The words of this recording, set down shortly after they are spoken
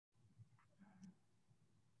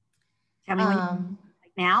Tell me when you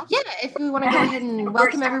now. Yeah, if we want to go ahead and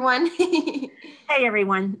welcome everyone. Hey,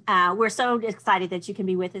 everyone. We're so excited that you can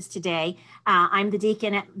be with us today. I'm the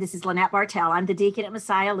deacon. This is Lynette Bartell. I'm the deacon at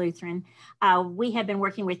Messiah Lutheran. We have been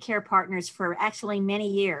working with CarePartners for actually many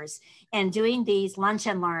years, and doing these lunch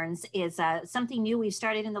and learns is something new we've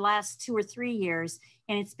started in the last 2 or 3 years,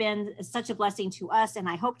 and it's been such a blessing to us, and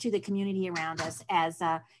I hope to the community around us, as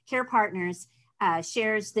CarePartners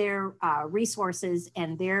shares their resources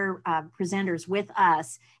and their presenters with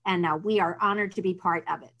us, and we are honored to be part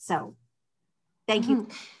of it. So thank you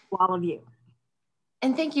to all of you.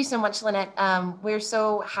 And thank you so much, Lynette. We're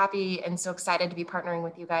so happy and so excited to be partnering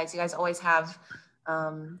with you guys. You guys always have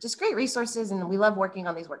just great resources, and we love working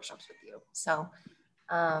on these workshops with you. So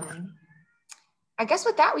I guess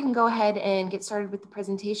with that, we can go ahead and get started with the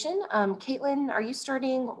presentation. Katelin, are you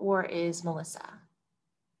starting, or is Melissa?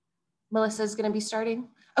 Melissa's going to be starting.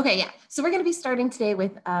 Okay, yeah. So we're going to be starting today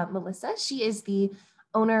with Melissa. She is the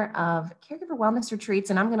owner of Caregiver Wellness Retreats,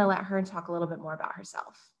 and I'm going to let her talk a little bit more about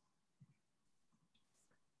herself.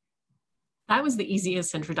 That was the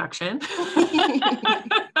easiest introduction.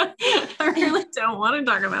 I really don't want to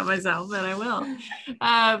talk about myself, but I will.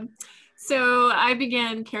 So I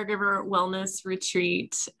began Caregiver Wellness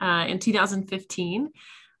Retreat in 2015.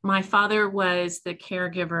 My father was the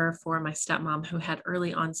caregiver for my stepmom, who had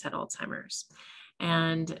early onset Alzheimer's,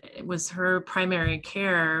 and it was her primary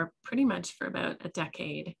care pretty much for about a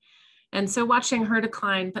decade. And so watching her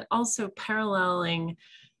decline, but also paralleling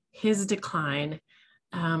his decline,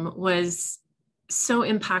 was so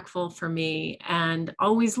impactful for me, and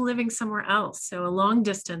always living somewhere else. So a long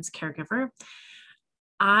distance caregiver,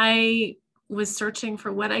 I was searching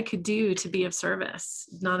for what I could do to be of service,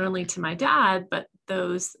 not only to my dad, but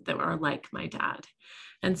those that are like my dad.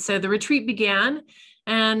 And so the retreat began,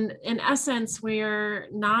 and in essence, we're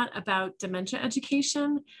not about dementia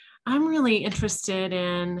education. I'm really interested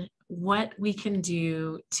in what we can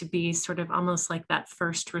do to be sort of almost like that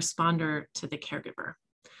first responder to the caregiver.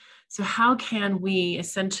 So how can we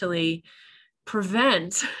essentially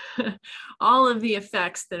prevent all of the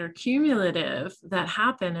effects that are cumulative that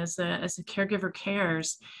happen as a caregiver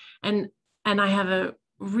cares? And I have a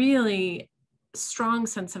really strong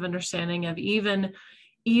sense of understanding of even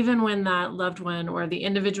when that loved one or the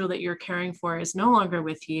individual that you're caring for is no longer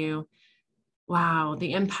with you, wow,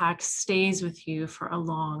 the impact stays with you for a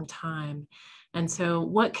long time. And so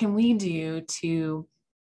what can we do to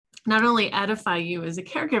not only edify you as a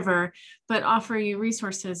caregiver, but offer you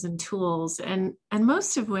resources and tools, and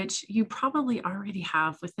most of which you probably already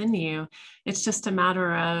have within you. It's just a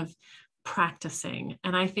matter of practicing.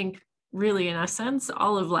 And I think really, in essence,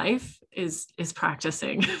 all of life is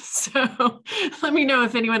practicing. So let me know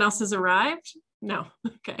if anyone else has arrived. No,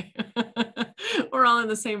 okay. We're all in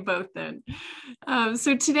the same boat then.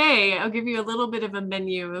 So today I'll give you a little bit of a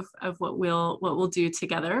menu of what we'll do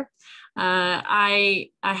together. I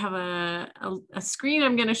have a screen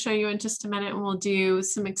I'm going to show you in just a minute, and we'll do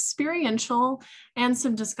some experiential and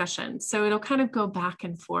some discussion. So it'll kind of go back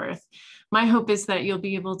and forth. My hope is that you'll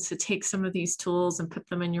be able to take some of these tools and put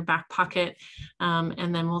them in your back pocket.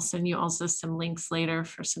 And then we'll send you also some links later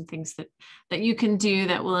for some things that you can do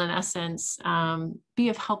that will, in essence, be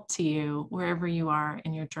of help to you wherever you are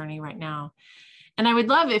in your journey right now. And I would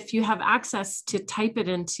love if you have access to type it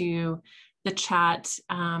into the chat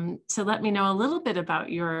to let me know a little bit about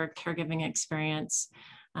your caregiving experience.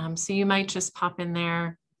 So you might just pop in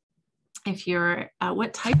there if you're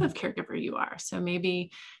what type of caregiver you are. So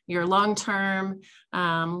maybe you're long-term,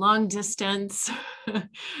 long distance,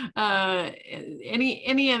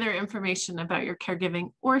 any other information about your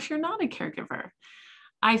caregiving, or if you're not a caregiver.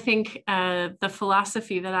 I think the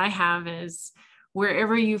philosophy that I have is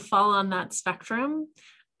wherever you fall on that spectrum,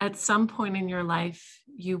 at some point in your life,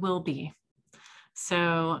 you will be.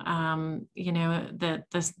 So, you know,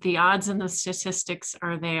 the odds and the statistics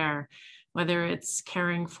are there, whether it's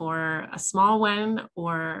caring for a small one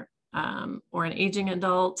or an aging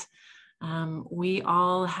adult. We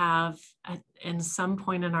all have, in some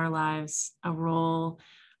point in our lives, a role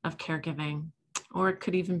of caregiving, or it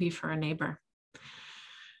could even be for a neighbor.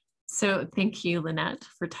 So thank you, Lynette,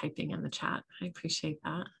 for typing in the chat. I appreciate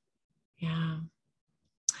that. Yeah.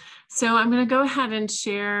 So I'm going to go ahead and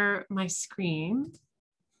share my screen.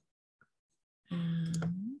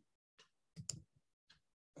 And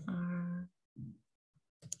our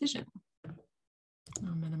vision.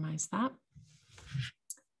 I'll minimize that.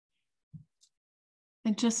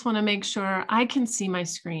 I just want to make sure I can see my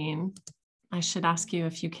screen. I should ask you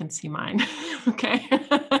if you can see mine. Okay.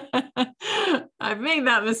 I've made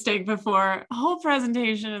that mistake before, a whole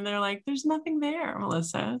presentation, and they're like, there's nothing there,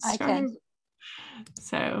 Melissa. I can.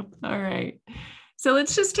 So, all right. So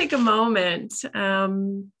let's just take a moment.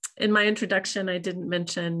 In my introduction, I didn't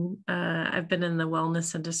mention I've been in the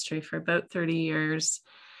wellness industry for about 30 years.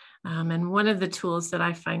 And one of the tools that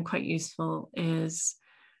I find quite useful is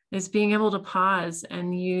being able to pause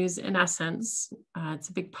and use, in essence, it's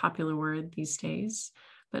a big popular word these days,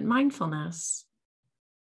 but mindfulness.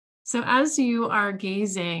 So as you are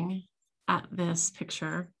gazing at this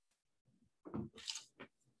picture,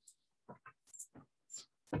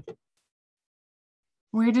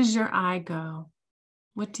 where does your eye go?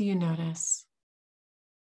 What do you notice?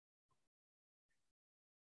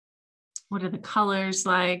 What are the colors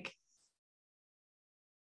like?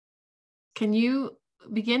 Can you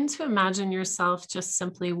begin to imagine yourself just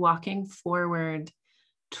simply walking forward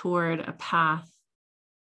toward a path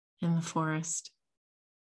in the forest?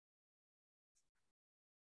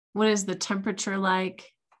 What is the temperature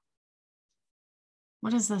like?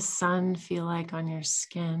 What does the sun feel like on your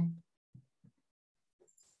skin?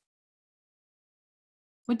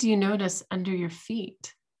 What do you notice under your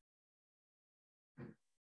feet?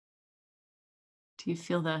 Do you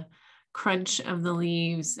feel the crunch of the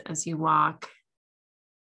leaves as you walk?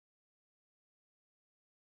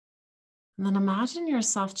 And then imagine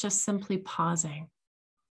yourself just simply pausing.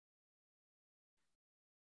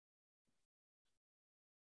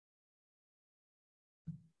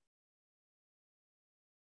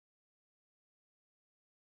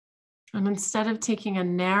 And instead of taking a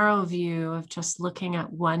narrow view of just looking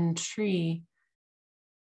at one tree,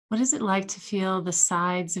 what is it like to feel the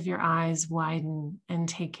sides of your eyes widen and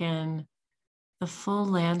take in the full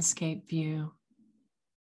landscape view,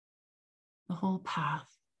 the whole path?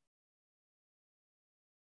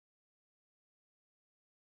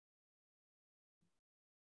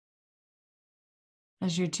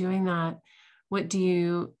 As you're doing that, what do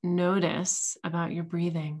you notice about your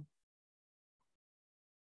breathing?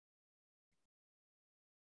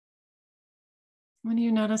 What do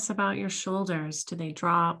you notice about your shoulders? Do they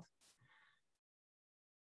drop?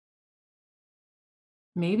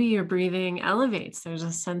 Maybe your breathing elevates. There's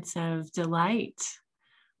a sense of delight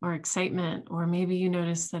or excitement, or maybe you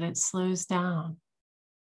notice that it slows down.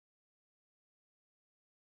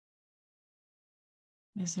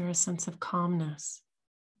 Is there a sense of calmness?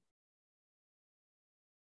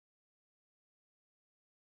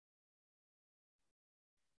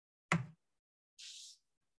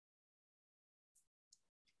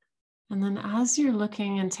 And then as you're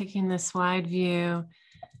looking and taking this wide view,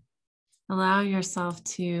 allow yourself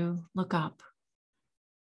to look up.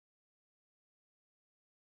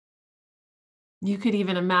 You could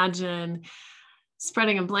even imagine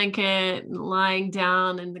spreading a blanket, and lying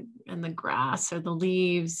down in the grass or the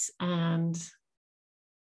leaves and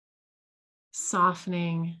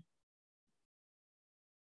softening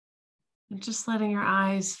and just letting your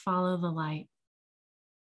eyes follow the light.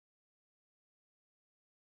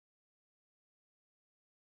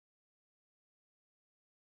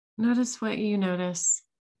 Notice what you notice.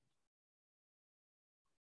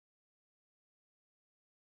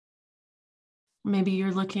 Maybe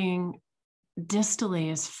you're looking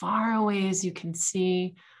distally, as far away as you can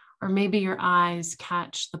see, or maybe your eyes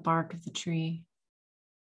catch the bark of the tree,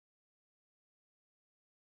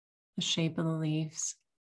 the shape of the leaves.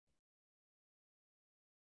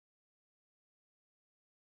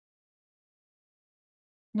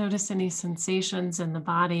 Notice any sensations in the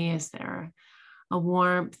body. Is there a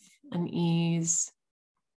warmth, an ease?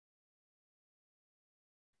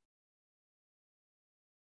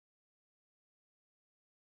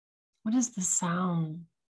 What is the sound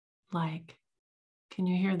like? Can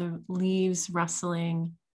you hear the leaves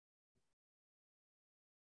rustling?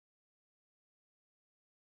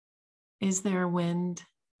 Is there wind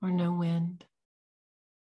or no wind?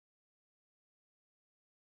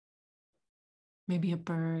 Maybe a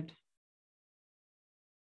bird.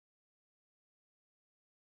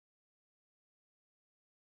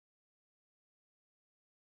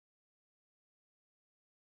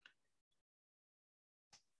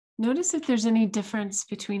 Notice if there's any difference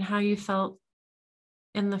between how you felt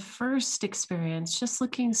in the first experience, just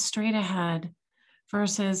looking straight ahead,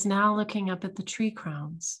 versus now looking up at the tree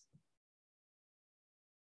crowns.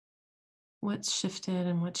 What's shifted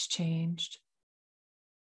and what's changed?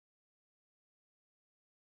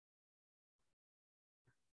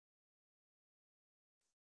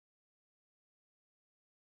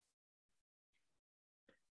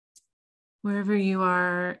 Wherever you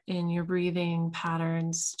are in your breathing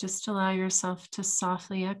patterns, just allow yourself to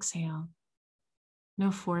softly exhale. No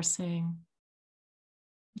forcing.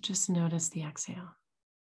 Just notice the exhale.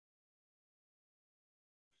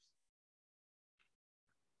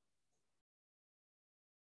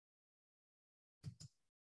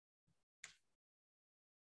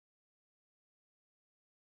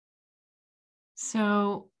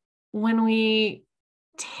 So when we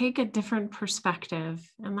take a different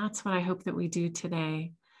perspective, and that's what I hope that we do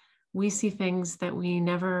today, we see things that we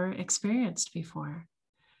never experienced before.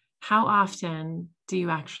 How often do you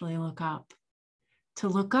actually look up? To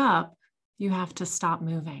look up, you have to stop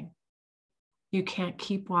moving. You can't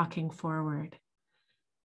keep walking forward.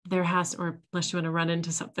 There has, or unless you want to run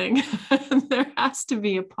into something, there has to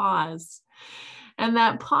be a pause. And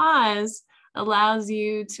that pause allows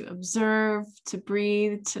you to observe, to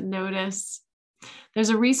breathe, to notice. There's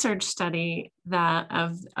a research study that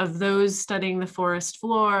of those studying the forest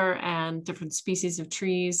floor and different species of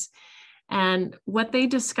trees. And what they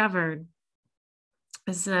discovered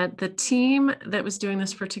is that the team that was doing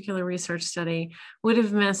this particular research study would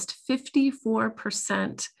have missed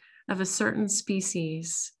 54% of a certain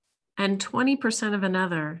species and 20% of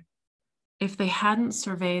another if they hadn't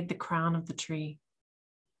surveyed the crown of the tree.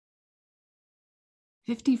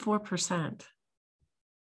 54%.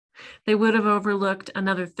 They would have overlooked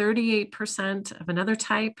another 38% of another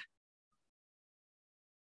type.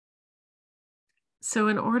 So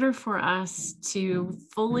in order for us to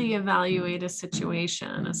fully evaluate a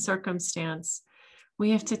situation, a circumstance, we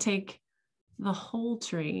have to take the whole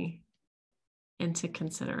tree into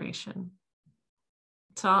consideration.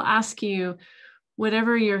 So I'll ask you,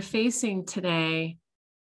 whatever you're facing today,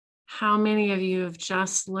 how many of you have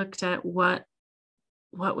just looked at what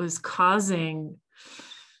was causing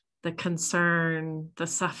the concern, the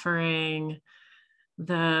suffering,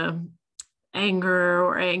 the anger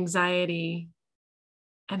or anxiety?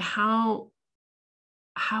 And how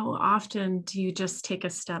often do you just take a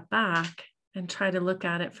step back and try to look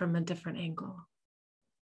at it from a different angle?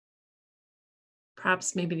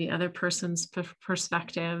 Perhaps maybe the other person's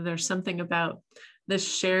perspective. There's something about this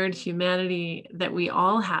shared humanity that we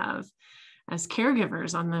all have as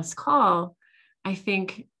caregivers on this call. I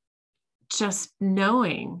think just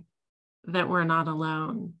knowing that we're not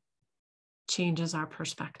alone changes our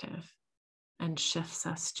perspective and shifts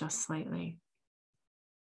us just slightly.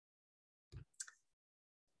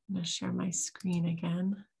 I'm going to share my screen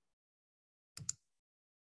again.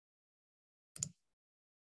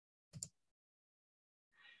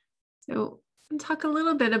 So I'll talk a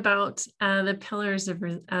little bit about the pillars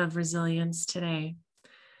of resilience today.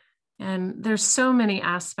 And there's so many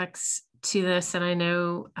aspects to this, and I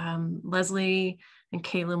know Leslie and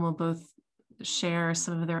Katelin will both share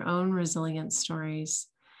some of their own resilience stories.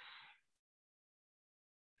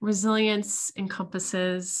 Resilience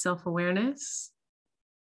encompasses self-awareness.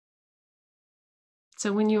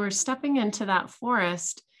 So when you were stepping into that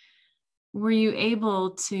forest, were you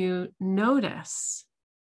able to notice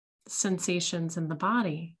sensations in the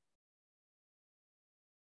body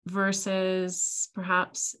versus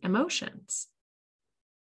perhaps emotions?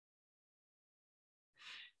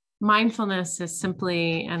 Mindfulness is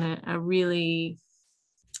simply a really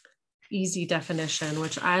easy definition,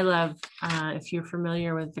 which I love. If you're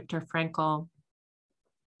familiar with Viktor Frankl,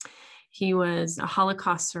 he was a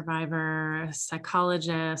Holocaust survivor, a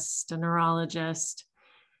psychologist, a neurologist.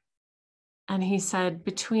 And he said,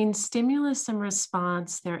 between stimulus and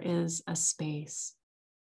response, there is a space.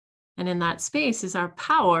 And in that space is our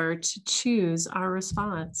power to choose our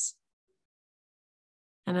response.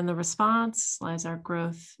 And in the response lies our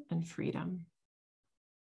growth and freedom.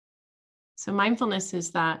 So mindfulness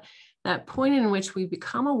is that point in which we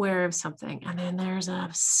become aware of something, and then there's a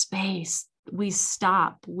space. We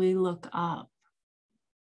stop, we look up.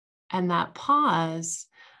 And that pause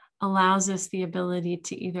allows us the ability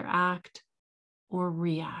to either act or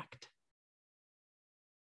react.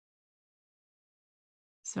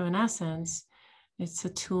 So in essence, it's a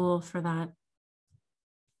tool for that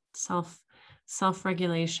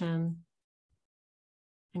self-regulation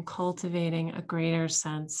and cultivating a greater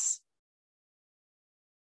sense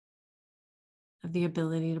of the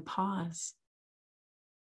ability to pause.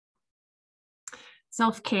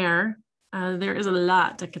 Self-care, there is a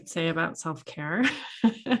lot I could say about self-care,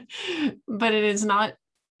 but it is not,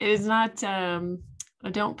 I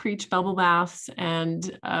don't preach bubble baths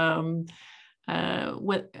and how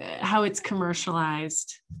it's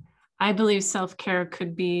commercialized. I believe self-care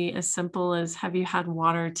could be as simple as, have you had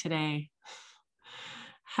water today?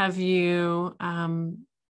 Have you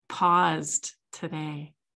paused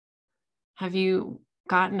today? Have you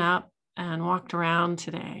gotten up and walked around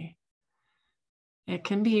today? It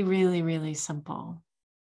can be really, really simple.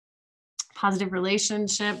 Positive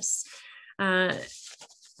relationships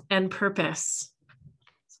and purpose.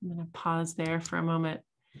 So I'm going to pause there for a moment.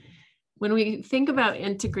 When we think about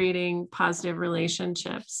integrating positive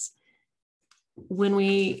relationships, when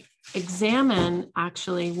we examine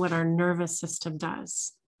actually what our nervous system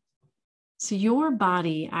does. So your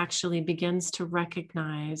body actually begins to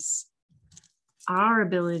recognize our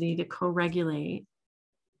ability to co-regulate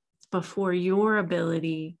before your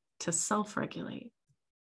ability to self-regulate.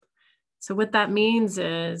 So what that means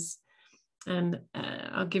is, and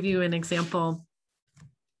I'll give you an example.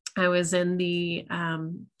 I was in the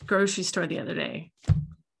grocery store the other day.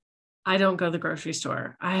 I don't go to the grocery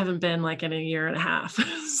store. I haven't been like in a year and a half.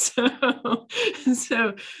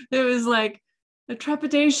 So it was like a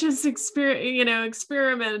trepidatious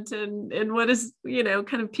experiment and what is,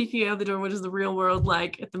 kind of peeking out the door. What is the real world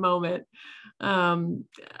like at the moment?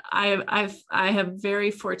 I have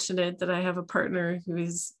very fortunate that I have a partner who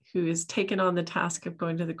is taken on the task of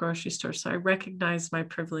going to the grocery store. So I recognize my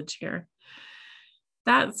privilege here.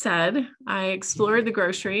 That said, I explored the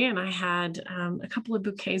grocery and I had a couple of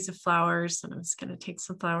bouquets of flowers, and I was going to take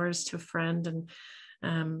some flowers to a friend and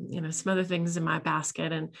some other things in my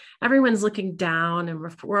basket, and everyone's looking down and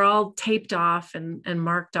we're all taped off and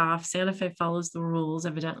marked off. Santa Fe follows the rules,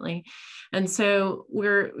 evidently. And so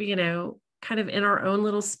we're, kind of in our own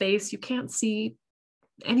little space. You can't see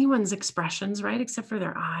anyone's expressions, right? Except for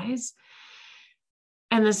their eyes.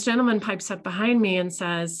 And this gentleman pipes up behind me and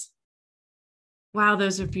says, "Wow,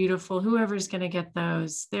 those are beautiful. Whoever's going to get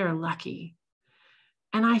those, they're lucky."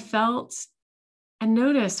 And I felt, and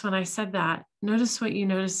notice when I said that, notice what you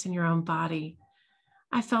notice in your own body.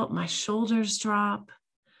 I felt my shoulders drop.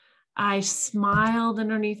 I smiled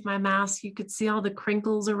underneath my mask. You could see all the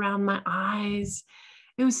crinkles around my eyes.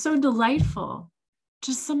 It was so delightful,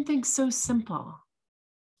 just something so simple.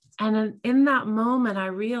 And in that moment, I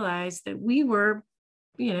realized that we were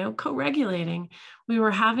co-regulating. We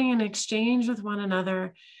were having an exchange with one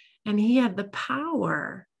another, and he had the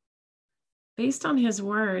power, based on his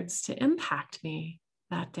words, to impact me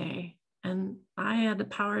that day. And I had the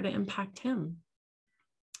power to impact him.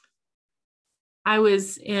 I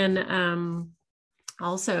was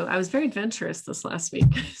I was very adventurous this last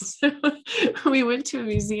week. So we went to a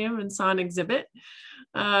museum and saw an exhibit,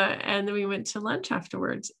 and then we went to lunch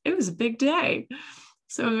afterwards. It was a big day.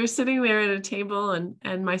 So we were sitting there at a table,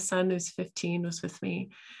 and my son, who's 15, was with me.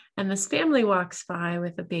 And this family walks by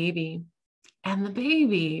with a baby, and the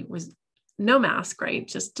baby was no mask, right?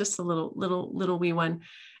 Just a little wee one.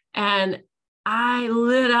 And I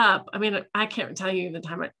lit up. I mean, I can't tell you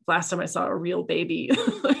last time I saw a real baby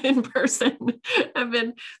in person. I've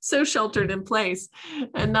been so sheltered in place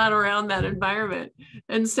and not around that environment.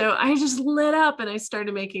 And so I just lit up and I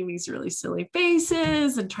started making these really silly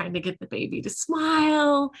faces and trying to get the baby to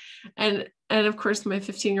smile. And of course, my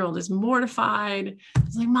 15-year-old is mortified. I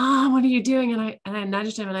was like, "Mom, what are you doing?" And I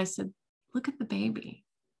nudged him and I said, "Look at the baby."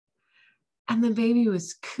 And the baby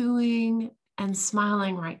was cooing and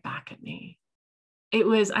smiling right back at me. I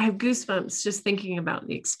have goosebumps just thinking about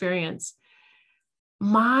the experience.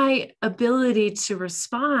 My ability to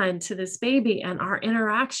respond to this baby and our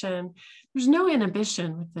interaction, there's no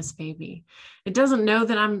inhibition with this baby. It doesn't know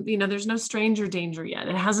that there's no stranger danger yet.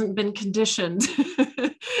 It hasn't been conditioned.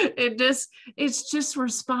 It's just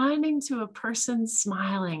responding to a person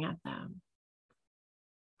smiling at them.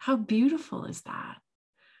 How beautiful is that?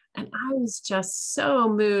 And I was just so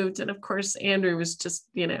moved. And of course, Andrew was just,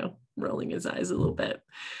 rolling his eyes a little bit.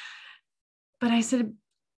 But I said,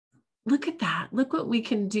 "Look at that. Look what we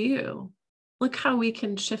can do. Look how we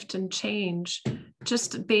can shift and change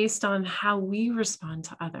just based on how we respond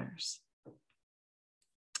to others."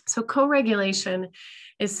 So co-regulation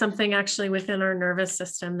is something actually within our nervous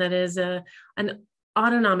system that is an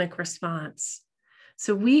autonomic response.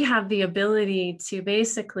 So we have the ability to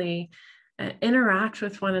basically interact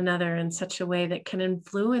with one another in such a way that can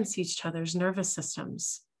influence each other's nervous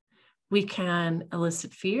systems. We can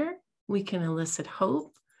elicit fear, we can elicit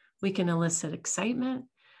hope, we can elicit excitement,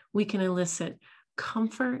 we can elicit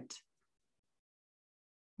comfort.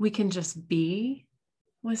 We can just be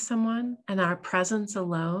with someone, and our presence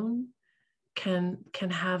alone can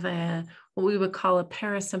have what we would call a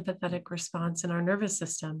parasympathetic response in our nervous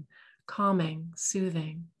system, calming,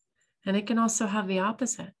 soothing. And it can also have the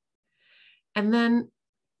opposite. And then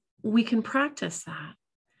we can practice that.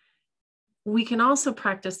 We can also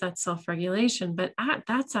practice that self-regulation, but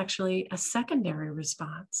that's actually a secondary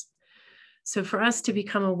response. So for us to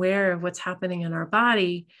become aware of what's happening in our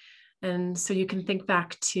body, and so you can think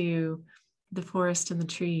back to the forest and the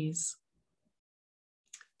trees.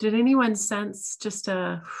 Did anyone sense just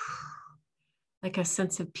a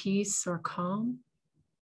sense of peace or calm?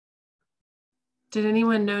 Did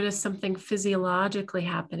anyone notice something physiologically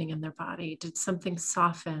happening in their body? Did something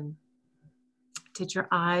soften? Did your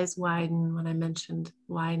eyes widen when I mentioned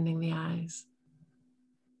widening the eyes?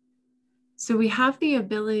 So we have the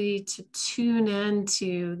ability to tune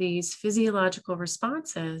into these physiological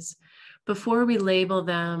responses before we label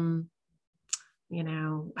them, you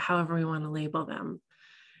know, however we want to label them.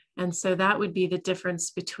 And so that would be the difference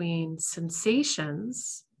between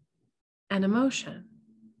sensations and emotion.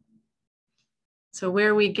 So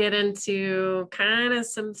where we get into kind of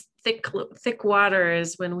some thick water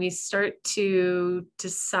is when we start to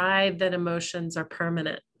decide that emotions are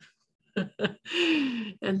permanent.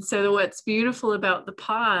 And so what's beautiful about the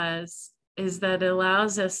pause is that it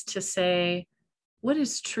allows us to say, what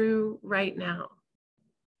is true right now?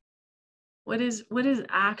 What is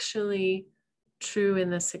actually true in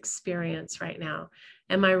this experience right now?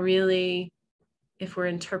 Am I really, if we're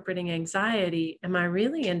interpreting anxiety, am I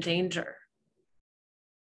really in danger?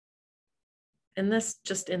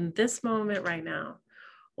 Just in this moment right now?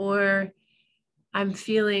 Or I'm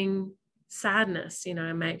feeling sadness, you know,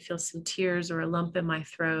 I might feel some tears or a lump in my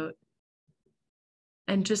throat.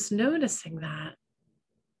 And just noticing that.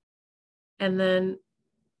 And then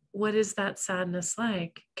what is that sadness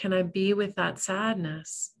like? Can I be with that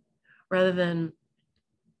sadness rather than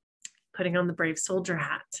putting on the brave soldier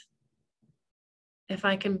hat? If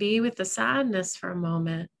I can be with the sadness for a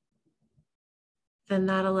moment, then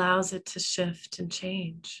that allows it to shift and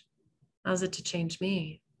change, allows it to change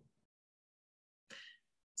me.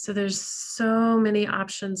 So there's so many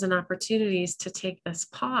options and opportunities to take this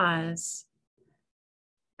pause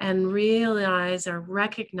and realize or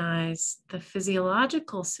recognize the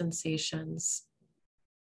physiological sensations.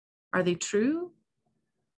 Are they true?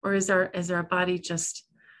 Or is our body just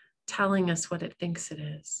telling us what it thinks it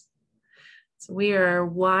is? So we are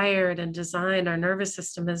wired and designed, our nervous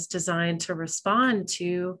system is designed to respond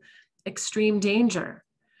to extreme danger.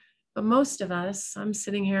 But most of us, I'm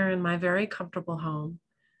sitting here in my very comfortable home,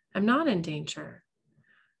 I'm not in danger.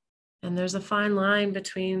 And there's a fine line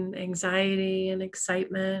between anxiety and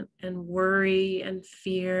excitement and worry and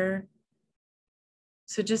fear.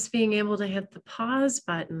 So just being able to hit the pause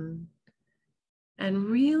button and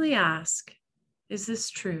really ask, is this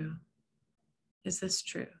true? Is this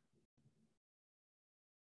true?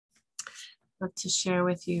 I'd love to share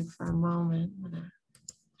with you for a moment. I'm gonna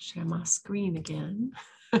share my screen again.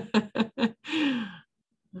 All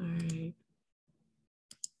right.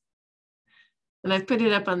 And I've put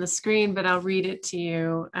it up on the screen, but I'll read it to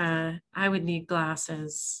you. I would need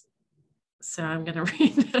glasses, so I'm going to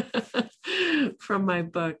read from my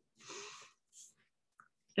book.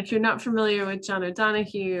 If you're not familiar with John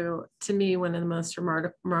O'Donohue, to me, one of the most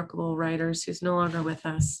remarkable writers who's no longer with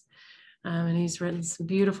us, and he's written some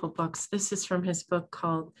beautiful books. This is from his book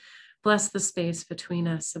called Bless the Space Between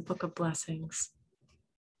Us, a book of blessings.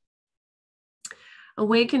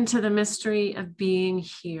 Awaken to the mystery of being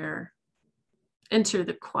here. Enter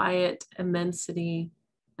the quiet immensity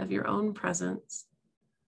of your own presence.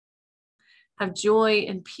 Have joy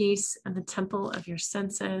and peace in the temple of your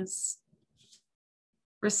senses.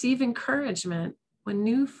 Receive encouragement when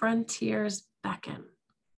new frontiers beckon.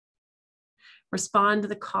 Respond to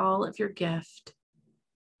the call of your gift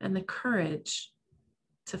and the courage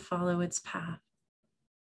to follow its path.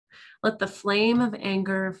 Let the flame of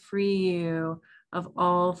anger free you of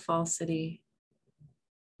all falsity.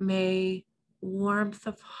 May warmth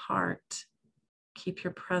of heart keep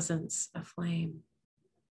your presence aflame.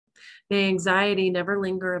 May anxiety never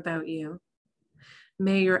linger about you.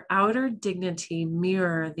 May your outer dignity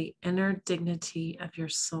mirror the inner dignity of your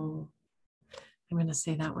soul. I'm going to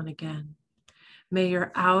say that one again. May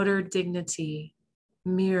your outer dignity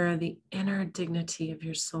mirror the inner dignity of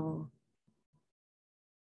your soul.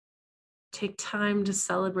 Take time to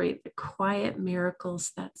celebrate the quiet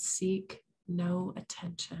miracles that seek no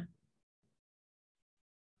attention.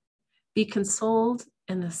 Be consoled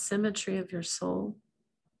in the symmetry of your soul.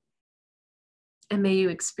 And may you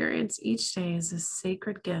experience each day as a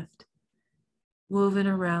sacred gift woven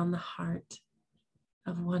around the heart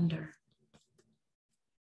of wonder.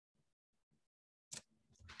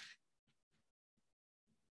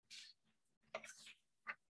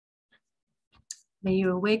 May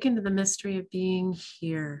you awaken to the mystery of being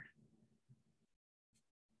here.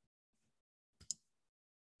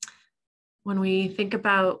 When we think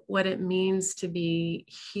about what it means to be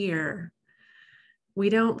here, we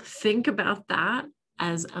don't think about that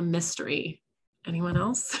as a mystery. Anyone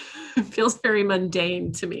else? It feels very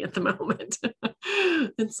mundane to me at the moment.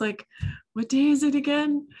 It's like, what day is it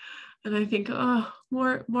again? And I think, oh,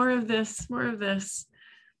 more of this, more of this.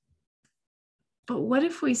 But what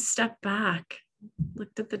if we step back,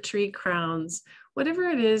 looked at the tree crowns, whatever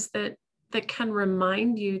it is that can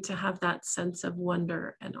remind you to have that sense of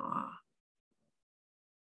wonder and awe.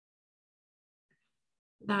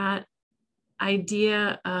 That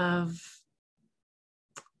idea of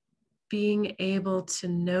being able to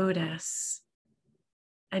notice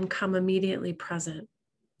and come immediately present.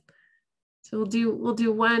 So we'll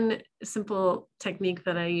do one simple technique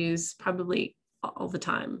that I use probably all the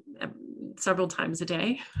time, several times a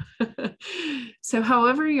day. So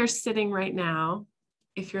however you're sitting right now,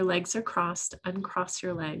 if your legs are crossed, uncross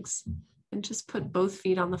your legs and just put both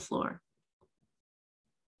feet on the floor.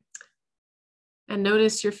 And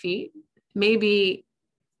notice your feet. Maybe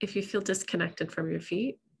if you feel disconnected from your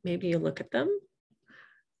feet, maybe you look at them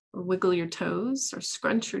or wiggle your toes or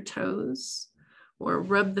scrunch your toes or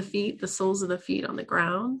rub the feet, the soles of the feet on the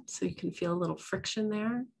ground so you can feel a little friction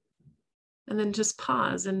there. And then just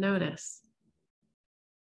pause and notice.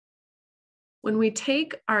 When we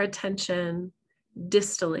take our attention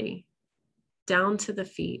distally down to the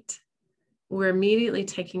feet, we're immediately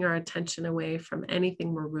taking our attention away from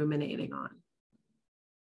anything we're ruminating on.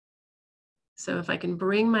 So if I can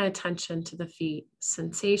bring my attention to the feet,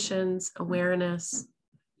 sensations, awareness,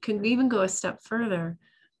 can even go a step further.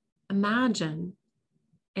 Imagine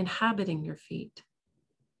inhabiting your feet,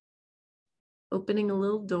 opening a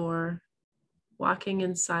little door, walking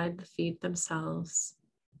inside the feet themselves.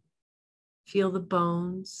 Feel the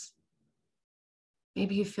bones.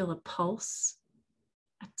 Maybe you feel a pulse,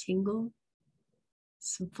 a tingle,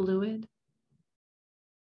 some fluid.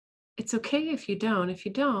 It's okay if you don't. If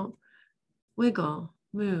you don't, wiggle,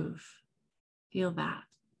 move, feel that.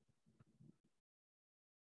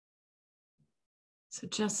 So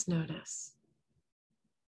just notice.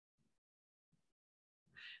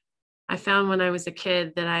 I found when I was a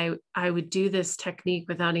kid that I would do this technique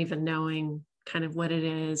without even knowing kind of what it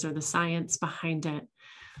is or the science behind it.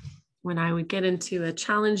 When I would get into a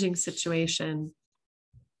challenging situation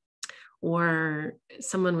or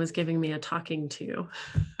someone was giving me a talking to,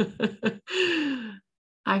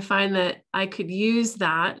 I find that I could use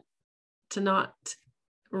that to not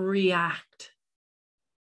react,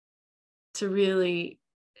 to really,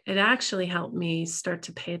 it actually helped me start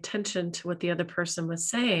to pay attention to what the other person was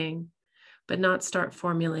saying, but not start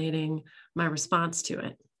formulating my response to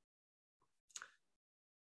it.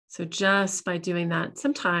 So just by doing that,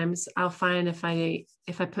 sometimes I'll find if I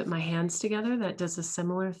put my hands together, that does a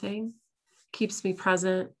similar thing, keeps me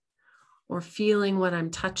present, or feeling what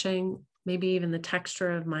I'm touching, maybe even the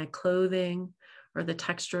texture of my clothing or the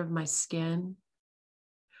texture of my skin.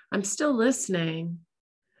 I'm still listening,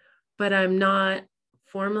 but I'm not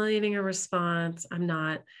formulating a response. I'm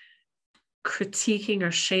not critiquing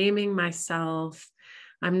or shaming myself.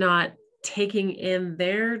 I'm not taking in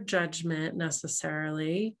their judgment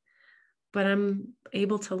necessarily, but I'm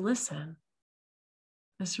able to listen.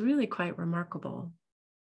 It's really quite remarkable.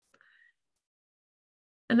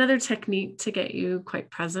 Another technique to get you quite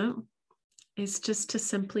present is just to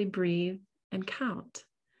simply breathe and count.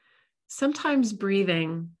 Sometimes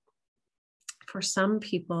breathing for some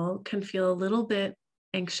people can feel a little bit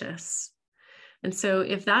anxious. And so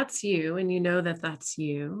if that's you and you know that that's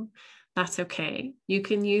you, that's okay. You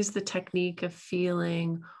can use the technique of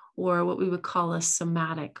feeling, or what we would call a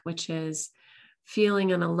somatic, which is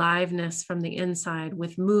feeling an aliveness from the inside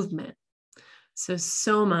with movement. So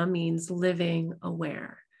soma means living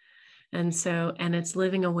aware. And it's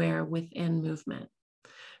living aware within movement.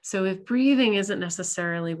 So if breathing isn't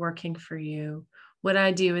necessarily working for you, what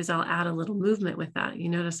I do is I'll add a little movement with that. You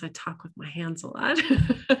notice I talk with my hands a lot,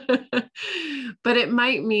 but it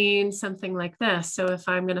might mean something like this. So if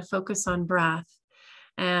I'm going to focus on breath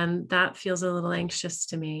and that feels a little anxious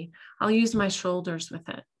to me, I'll use my shoulders with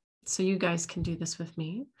it. So you guys can do this with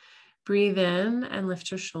me. Breathe in and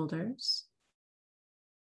lift your shoulders.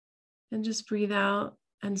 And just breathe out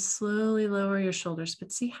and slowly lower your shoulders,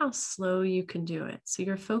 but see how slow you can do it. So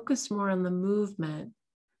you're focused more on the movement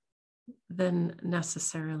than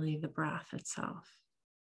necessarily the breath itself.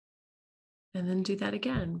 And then do that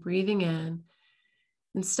again, breathing in.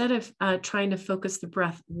 Instead of trying to focus the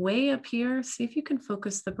breath way up here, see if you can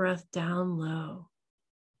focus the breath down low.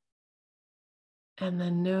 And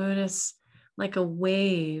then notice, like a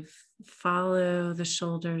wave, follow the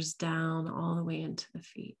shoulders down all the way into the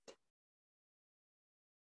feet.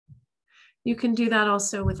 You can do that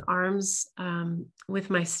also with arms. With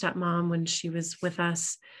my stepmom, when she was with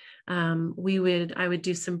us, I would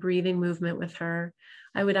do some breathing movement with her.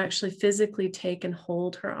 I would actually physically take and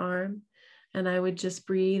hold her arm, and I would just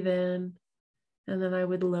breathe in, and then I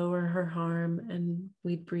would lower her arm and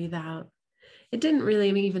we'd breathe out. It didn't really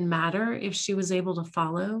even matter if she was able to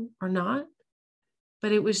follow or not,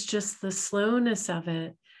 but it was just the slowness of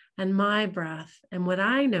it and my breath. And what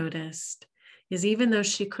I noticed is even though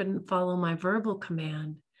she couldn't follow my verbal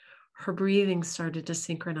command, her breathing started to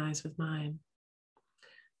synchronize with mine.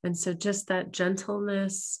 And so just that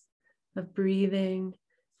gentleness of breathing,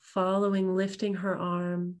 following, lifting her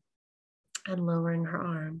arm and lowering her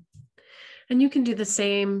arm. And you can do the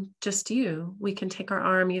same, just you. We can take our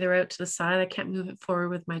arm either out to the side. I can't move it forward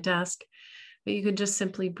with my desk, but you can just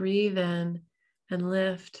simply breathe in and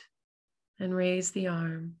lift and raise the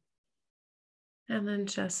arm. And then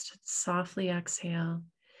just softly exhale.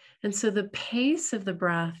 And so the pace of the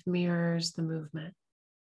breath mirrors the movement.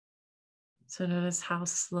 So notice how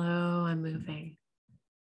slow I'm moving.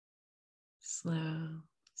 Slow,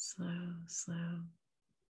 slow, slow.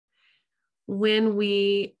 When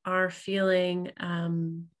we are feeling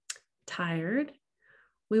tired,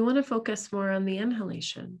 we want to focus more on the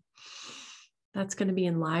inhalation. That's going to be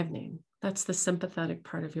enlivening. That's the sympathetic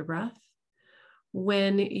part of your breath.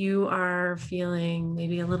 When you are feeling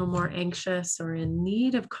maybe a little more anxious or in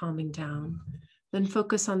need of calming down, then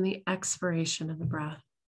focus on the expiration of the breath.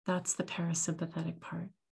 That's the parasympathetic part.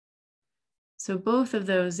 So both of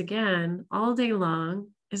those, again, all day long.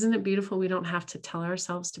 Isn't it beautiful? We don't have to tell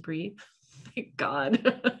ourselves to breathe. Thank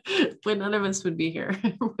God. When none of us would be here,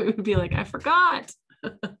 we would be like, I forgot.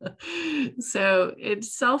 So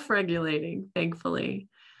it's self-regulating, thankfully.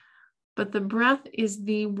 But the breath is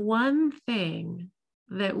the one thing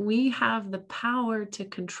that we have the power to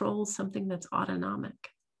control, something that's autonomic.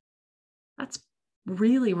 That's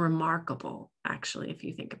really remarkable, actually, if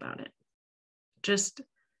you think about it. Just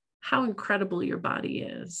how incredible your body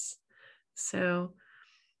is. So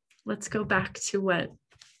let's go back to what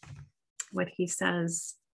he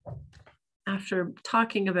says after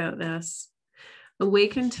talking about this.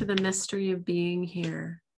 Awaken to the mystery of being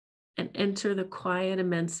here and enter the quiet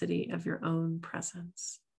immensity of your own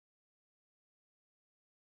presence.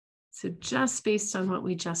 So just based on what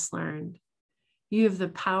we just learned, you have the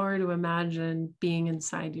power to imagine being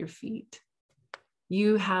inside your feet.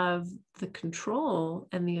 You have the control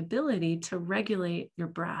and the ability to regulate your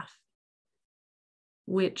breath,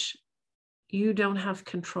 which you don't have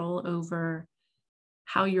control over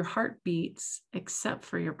how your heart beats except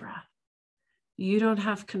for your breath. You don't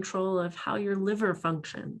have control of how your liver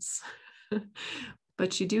functions,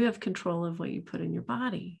 but you do have control of what you put in your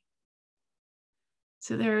body.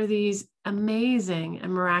 So there are these amazing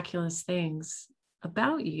and miraculous things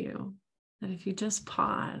about you that if you just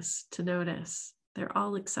pause to notice, they're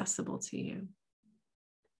all accessible to you.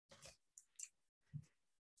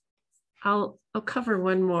 I'll cover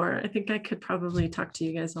one more. I think I could probably talk to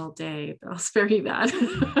you guys all day, but I'll spare you that.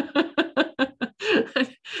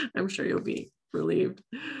 I'm sure you'll be relieved.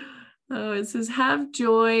 Oh, it says, have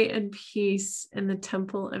joy and peace in the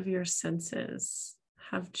temple of your senses.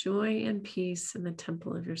 Have joy and peace in the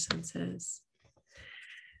temple of your senses.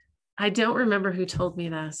 I don't remember who told me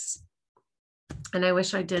this, and I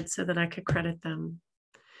wish I did so that I could credit them.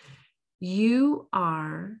 You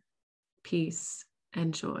are peace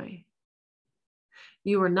and joy.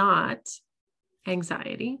 You are not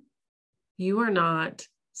anxiety. You are not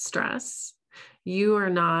stress. You are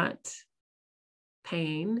not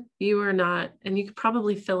pain. You are not, and you could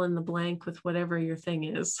probably fill in the blank with whatever your thing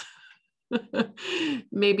is.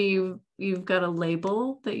 Maybe you've got a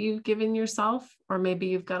label that you've given yourself, or maybe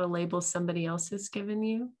you've got a label somebody else has given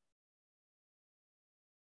you.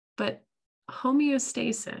 But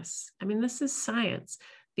homeostasis, I mean, this is science.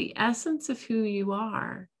 The essence of who you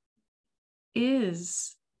are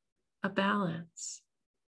is a balance.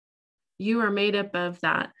 You are made up of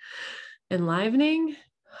that enlivening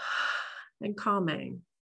and calming.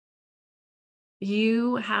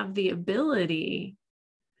 You have the ability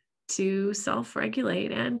to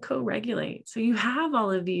self-regulate and co-regulate. So you have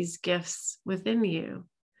all of these gifts within you.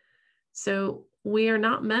 So we are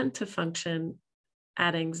not meant to function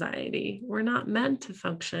at anxiety. We're not meant to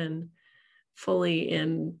function fully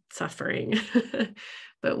in suffering,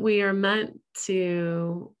 but we are meant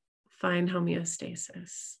to find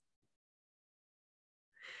homeostasis.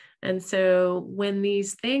 And so when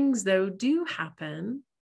these things, though, do happen,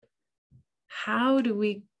 how do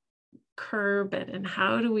we curb it and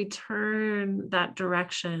how do we turn that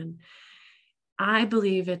direction? I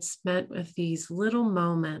believe it's meant with these little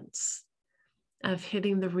moments of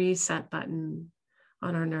hitting the reset button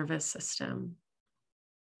on our nervous system.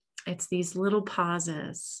 It's these little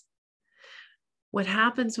pauses. What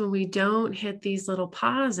happens when we don't hit these little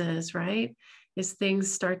pauses, right, is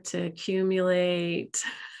things start to accumulate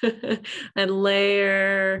and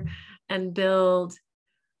layer and build.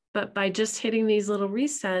 But by just hitting these little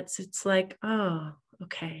resets, it's like, oh,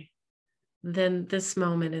 okay, then this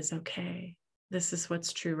moment is okay. This is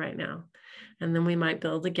what's true right now. And then we might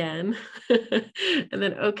build again. And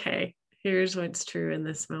then, okay, here's what's true in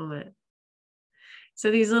this moment.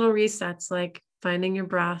 So these little resets, like finding your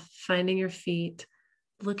breath, finding your feet,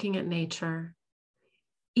 looking at nature.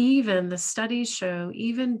 Even the studies show,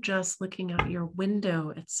 even just looking out your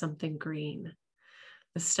window at something green.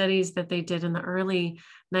 The studies that they did in the early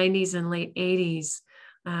 90s and late 80s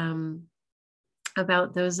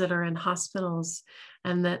about those that are in hospitals,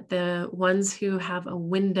 and that the ones who have a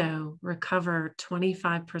window recover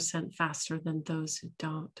 25% faster than those who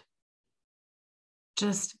don't.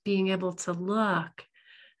 Just being able to look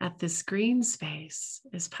at this green space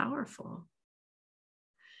is powerful.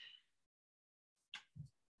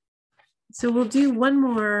 So we'll do one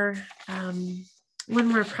more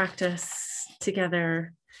practice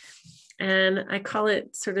together. And I call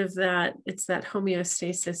it sort of that, it's that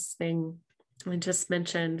homeostasis thing I just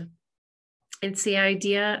mentioned. It's the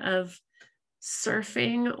idea of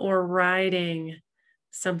surfing or riding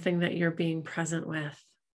something that you're being present with.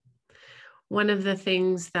 One of the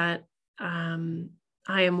things that I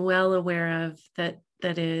am well aware of that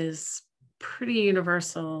is pretty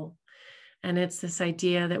universal, and it's this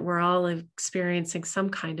idea that we're all experiencing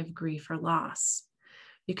some kind of grief or loss.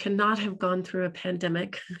 You cannot have gone through a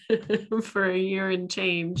pandemic for a year and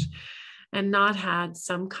change and not had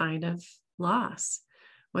some kind of loss.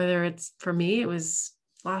 Whether it's, for me, it was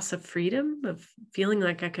loss of freedom, of feeling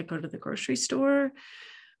like I could go to the grocery store.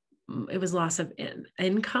 It was loss of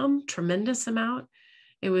income, tremendous amount.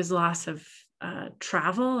 It was loss of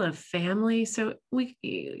travel, of family. So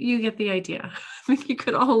you get the idea. I think you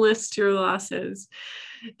could all list your losses.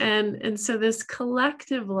 And so this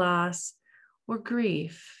collective loss or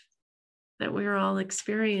grief that we're all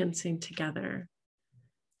experiencing together.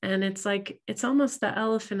 And it's like, it's almost the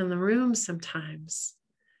elephant in the room sometimes.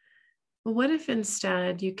 Well, what if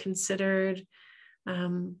instead you considered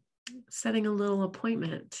setting a little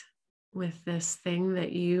appointment with this thing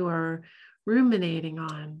that you are ruminating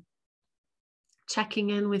on,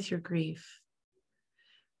 checking in with your grief,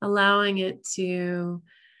 allowing it to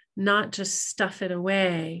not just stuff it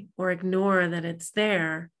away or ignore that it's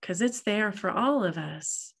there, because it's there for all of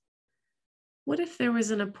us. What if there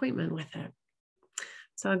was an appointment with it?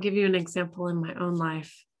 So I'll give you an example in my own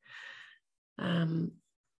life.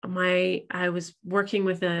 I was working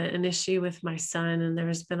with an issue with my son, and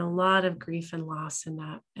there's been a lot of grief and loss in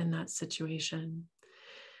that situation.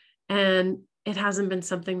 And it hasn't been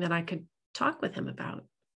something that I could talk with him about.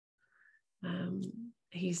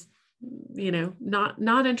 He's,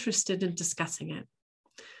 not interested in discussing it.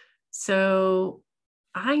 So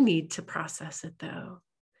I need to process it though.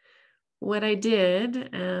 What I did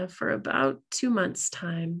for about 2 months'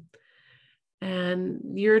 time, and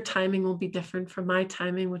your timing will be different from my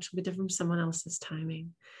timing, which will be different from someone else's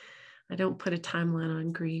timing. I don't put a timeline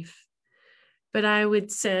on grief, but I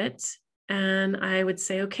would sit and I would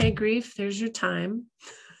say, okay, grief, there's your time.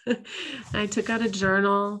 I took out a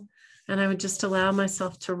journal and I would just allow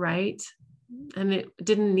myself to write. And it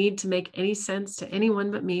didn't need to make any sense to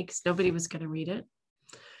anyone but me, because nobody was going to read it.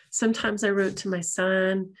 Sometimes I wrote to my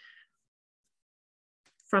son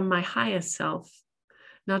from my highest self,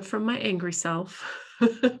 not from my angry self,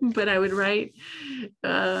 but I would write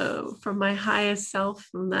from my highest self,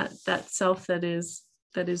 from that self that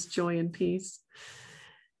is joy and peace.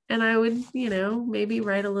 And I would, maybe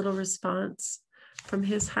write a little response from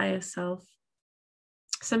his highest self.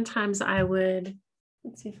 Sometimes I would,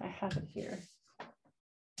 let's see if I have it here.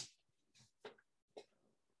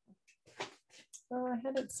 Oh, I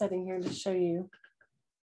had it setting here to show you,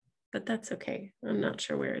 but that's okay. I'm not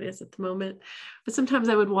sure where it is at the moment, but sometimes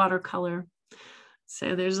I would watercolor.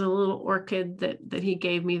 So there's a little orchid that he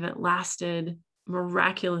gave me that lasted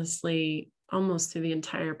miraculously almost through the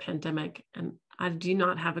entire pandemic. And I do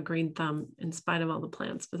not have a green thumb in spite of all the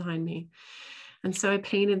plants behind me. And so I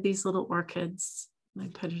painted these little orchids. I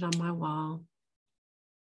put it on my wall.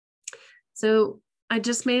 So I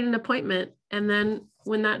just made an appointment. And then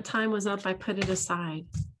when that time was up, I put it aside.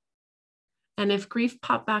 And if grief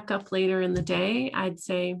popped back up later in the day, I'd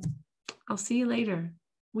say, I'll see you later.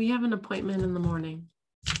 We have an appointment in the morning.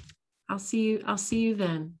 I'll see you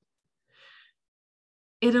then.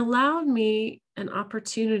 It allowed me an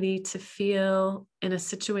opportunity to feel in a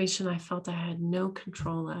situation I felt I had no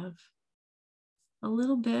control of, a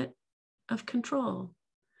little bit of control.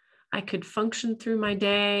 I could function through my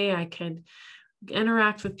day. I could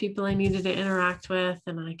interact with people I needed to interact with,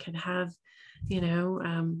 and I could have,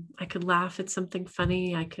 I could laugh at something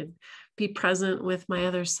funny. I could be present with my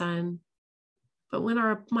other son. But when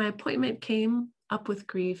my appointment came up with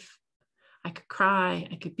grief, I could cry,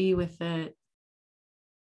 I could be with it,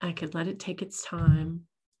 I could let it take its time,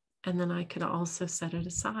 and then I could also set it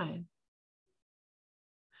aside.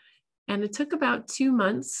 And it took about 2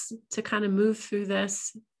 months to kind of move through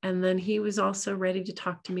this. And then he was also ready to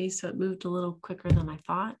talk to me. So it moved a little quicker than I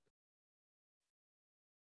thought.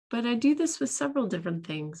 But I do this with several different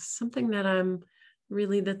things. Something that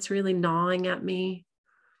that's really gnawing at me,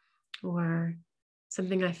 or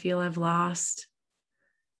something I feel I've lost.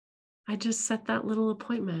 I just set that little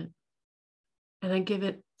appointment and I give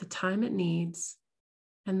it the time it needs,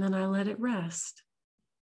 and then I let it rest.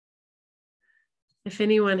 If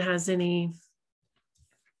anyone has if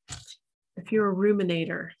you're a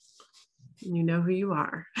ruminator, you know who you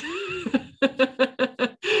are.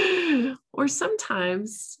 Or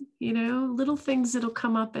sometimes, little things that'll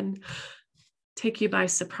come up and take you by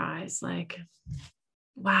surprise, like,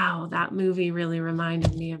 wow, that movie really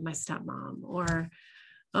reminded me of my stepmom, or,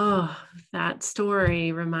 oh, that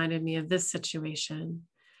story reminded me of this situation.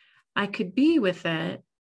 I could be with it,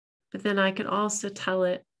 but then I could also tell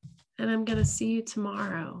it, and I'm going to see you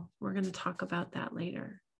tomorrow. We're going to talk about that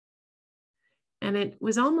later. And it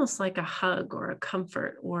was almost like a hug or a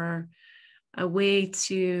comfort, or a way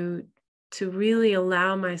to really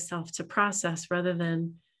allow myself to process rather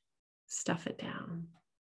than stuff it down.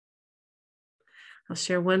 I'll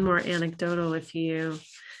share one more anecdotal with you.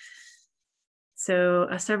 So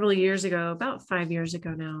several years ago, about 5 years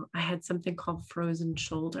ago now, I had something called frozen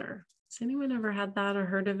shoulder. Has anyone ever had that or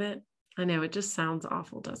heard of it? I know it just sounds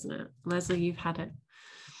awful, doesn't it? Leslie, you've had it.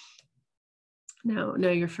 No,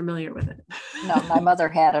 you're familiar with it. No, my mother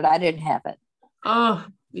had it. I didn't have it. Oh,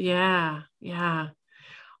 yeah.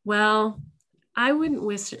 Well, I wouldn't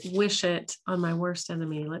wish it on my worst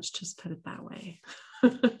enemy. Let's just put it that way.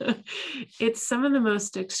 It's some of the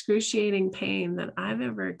most excruciating pain that I've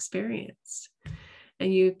ever experienced.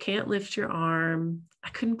 And you can't lift your arm. I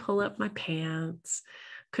couldn't pull up my pants,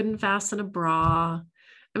 couldn't fasten a bra.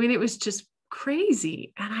 I mean, it was just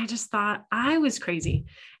crazy. And I just thought I was crazy.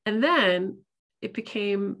 And then it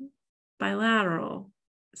became bilateral.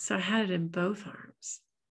 So I had it in both arms.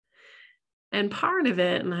 And part of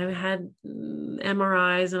it, and I had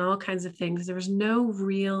MRIs and all kinds of things, there was no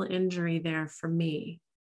real injury there for me.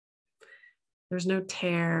 There's no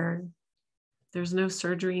tear. There's no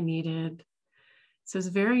surgery needed. So it's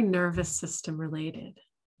very nervous system related.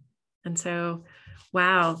 And so,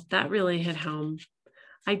 wow, that really hit home.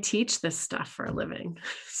 I teach this stuff for a living.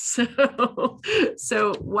 So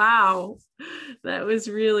wow, that was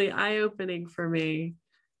really eye-opening for me.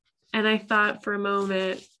 And I thought for a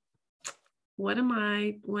moment, what am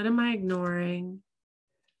I ignoring?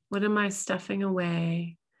 What am I stuffing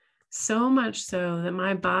away? So much so that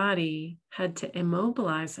my body had to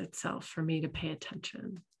immobilize itself for me to pay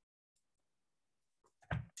attention.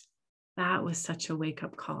 That was such a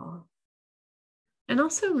wake-up call. And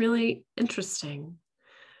also really interesting.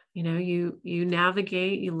 You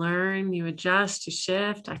navigate, you learn, you adjust, you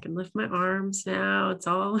shift. I can lift my arms now. It's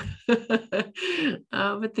all,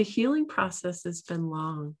 but the healing process has been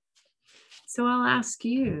long. So I'll ask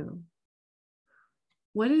you,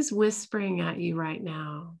 what is whispering at you right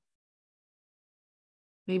now?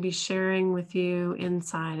 Maybe sharing with you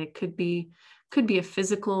inside. It could be a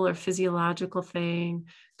physical or physiological thing,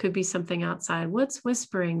 could be something outside. What's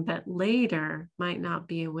whispering that later might not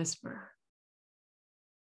be a whisper?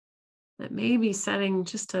 That maybe setting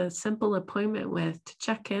just a simple appointment with, to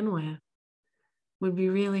check in with, would be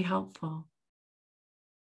really helpful.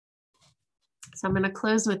 So I'm going to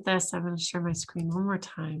close with this. I'm going to share my screen one more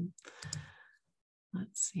time.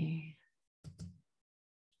 Let's see.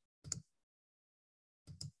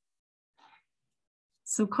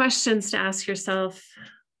 Some questions to ask yourself.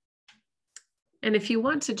 And if you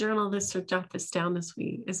want to journal this or jot this down as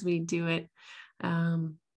we do it,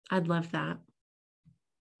 I'd love that.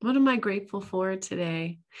 What am I grateful for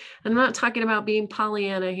today? I'm not talking about being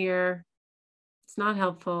Pollyanna here. It's not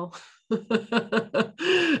helpful. In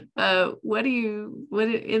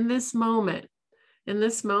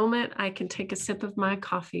this moment, I can take a sip of my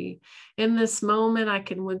coffee. In this moment, I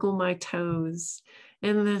can wiggle my toes.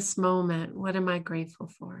 In this moment, what am I grateful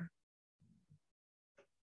for?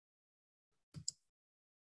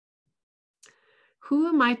 Who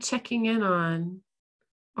am I checking in on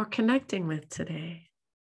or connecting with today?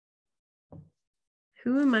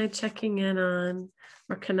 Who am I checking in on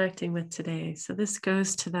or connecting with today? So this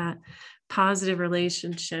goes to that positive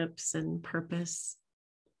relationships and purpose.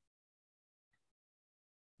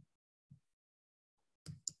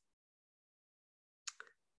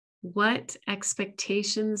 What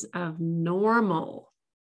expectations of normal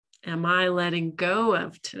am I letting go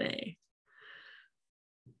of today?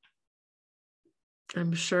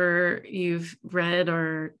 I'm sure you've read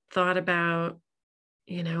or thought about,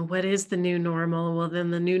 what is the new normal? Well,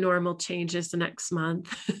 then the new normal changes the next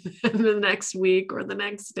month, and the next week, or the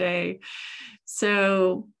next day.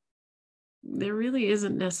 So there really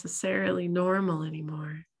isn't necessarily normal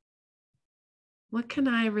anymore. What can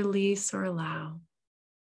I release or allow?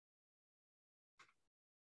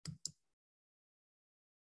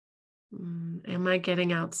 Am I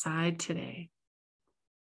getting outside today?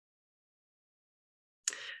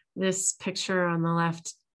 This picture on the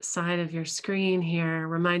left side of your screen here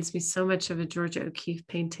reminds me so much of a Georgia O'Keeffe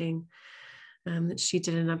painting that she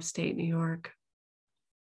did in upstate New York.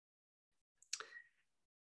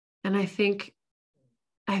 And I think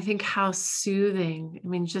how soothing,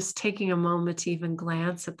 just taking a moment to even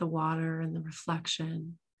glance at the water and the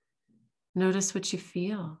reflection. Notice what you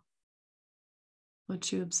feel,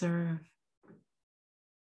 what you observe.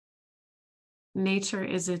 Nature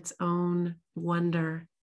is its own wonder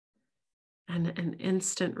and an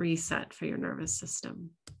instant reset for your nervous system.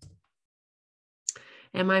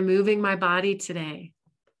 Am I moving my body today?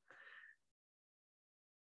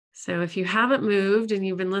 So if you haven't moved and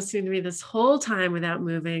you've been listening to me this whole time without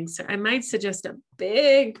moving, so I might suggest a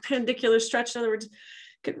big pendicular stretch. In other words, you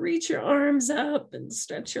could reach your arms up and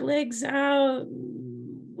stretch your legs out,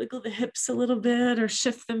 wiggle the hips a little bit or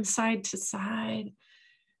shift them side to side,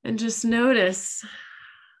 and just notice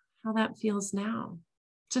how that feels now.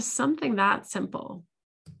 Just something that simple.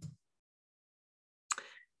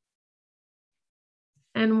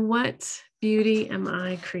 And what beauty am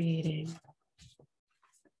I creating,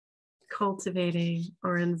 cultivating,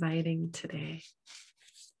 or inviting today?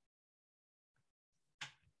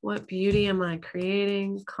 What beauty am I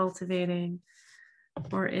creating, cultivating,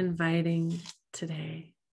 or inviting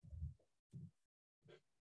today?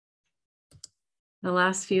 The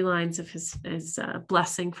last few lines of his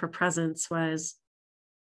blessing for presence was,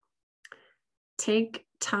 take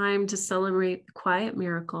time to celebrate the quiet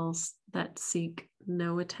miracles that seek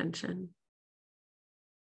no attention.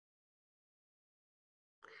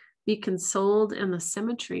 Be consoled in the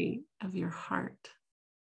symmetry of your heart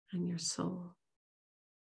and your soul.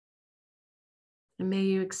 And may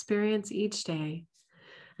you experience each day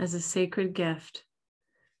as a sacred gift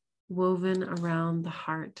woven around the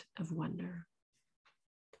heart of wonder.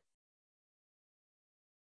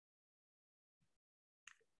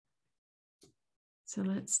 So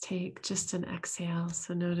let's take just an exhale.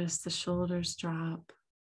 So notice the shoulders drop,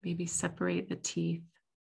 maybe separate the teeth.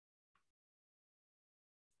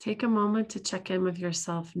 Take a moment to check in with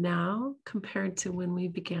yourself now compared to when we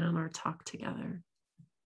began our talk together.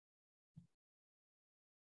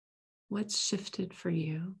 What's shifted for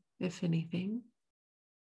you, if anything?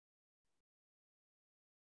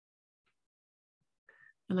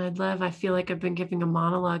 And I feel like I've been giving a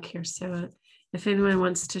monologue here, so if anyone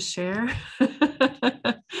wants to share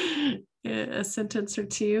a sentence or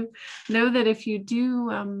two, know that if you do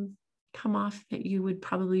come off, that you would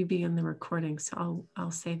probably be in the recording. So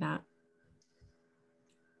I'll say that.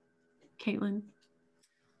 Katelin,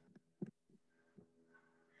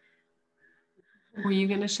 were you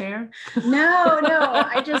going to share? No,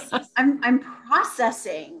 I'm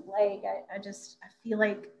processing. Like I feel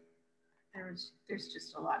like there's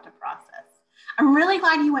just a lot to process. I'm really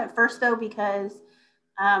glad you went first though, because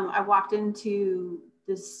I walked into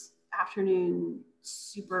this afternoon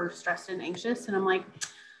super stressed and anxious, and I'm like,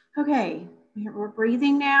 okay, we're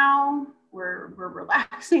breathing now, we're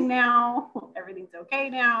relaxing now, everything's okay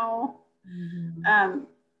now. Mm-hmm.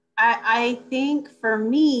 I think for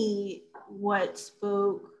me, what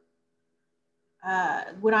spoke,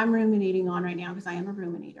 what I'm ruminating on right now, because I am a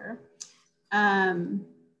ruminator,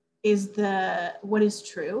 is what is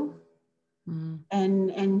true. Mm.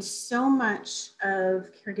 And so much of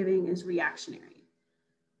caregiving is reactionary.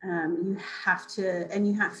 You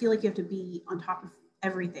feel like you have to be on top of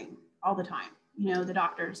everything all the time. The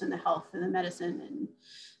doctors and the health and the medicine and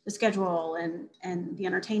the schedule and the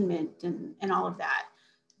entertainment and all of that.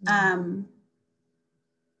 Mm.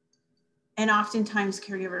 And oftentimes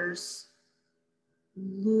caregivers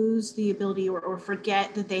lose the ability or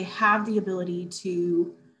forget that they have the ability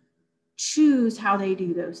to choose how they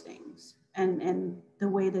do those things and the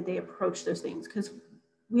way that they approach those things, because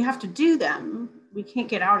we have to do them. We can't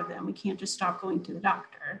get out of them. We can't just stop going to the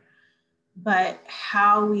doctor. But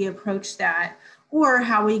how we approach that, or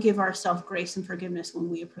how we give ourselves grace and forgiveness when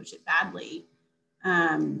we approach it badly,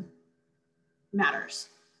 matters.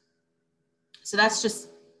 So that's just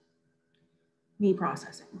me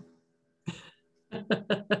processing.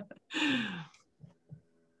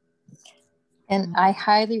 And I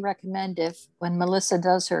highly recommend, when Melissa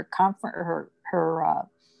does her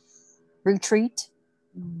retreat,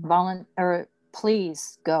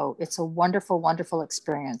 please go. It's a wonderful, wonderful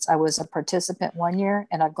experience. I was a participant 1 year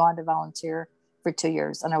and I've gone to volunteer for 2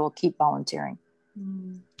 years and I will keep volunteering.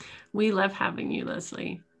 We love having you,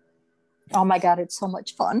 Leslie. Oh my God, it's so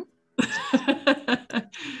much fun.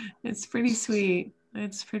 It's pretty sweet.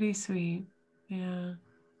 It's pretty sweet. Yeah.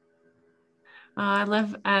 I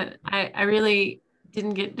love, I really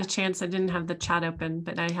didn't get the chance. I didn't have the chat open,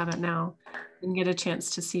 but I have it now. And get a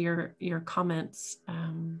chance to see your comments.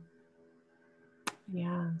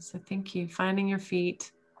 Yeah, so thank you. Finding your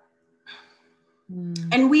feet.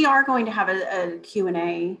 And we are going to have a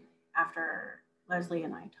Q&A after Leslie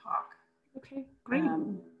and I talk. Okay, great.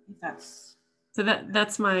 If that's so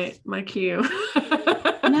that's my cue.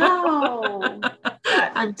 No,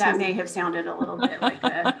 that may have sounded a little bit like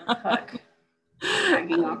a hook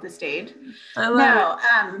dragging off the stage. I love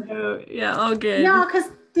it. Yeah, all good. No,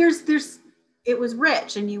 because there's it was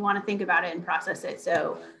rich and you want to think about it and process it.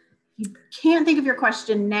 So you can't think of your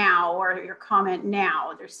question now or your comment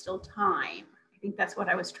now. There's still time. I think that's what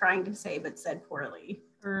I was trying to say, but said poorly.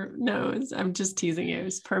 No, I'm just teasing you.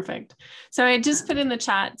 It's perfect. So I just put in the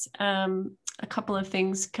chat a couple of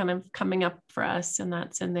things kind of coming up for us, and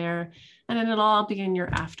that's in there. And then it'll all be in your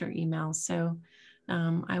after email. So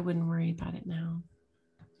I wouldn't worry about it now.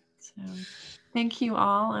 So thank you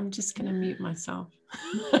all. I'm just going to mute myself.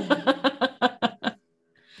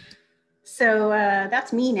 So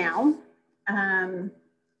that's me now.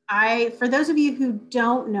 For those of you who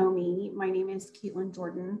don't know me, my name is Katelin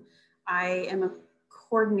Jordan. I am a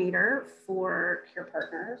coordinator for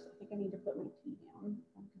CarePartners. I think I need to put my key down.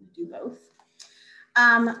 I'm going to do both.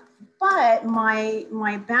 But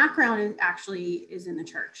my background is in the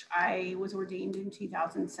church. I was ordained in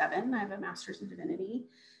 2007. I have a master's in divinity,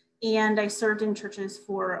 and I served in churches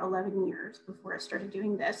for 11 years before I started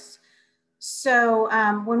doing this. So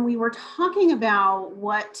when we were talking about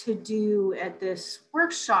what to do at this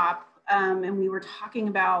workshop, and we were talking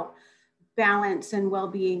about balance and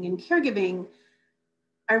well-being and caregiving,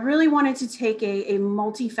 I really wanted to take a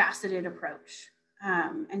multifaceted approach.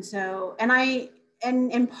 And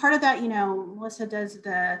part of that, Melissa does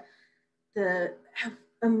the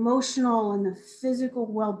emotional and the physical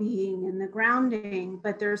well-being and the grounding,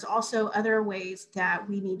 but there's also other ways that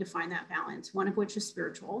we need to find that balance, one of which is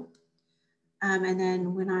spiritual. And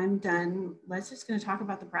then when I'm done, Leslie's going to talk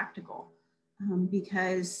about the practical,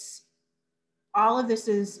 because all of this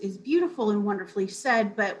is beautiful and wonderfully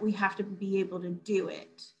said, but we have to be able to do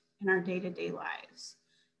it in our day-to-day lives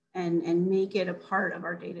and make it a part of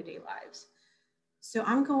our day-to-day lives. So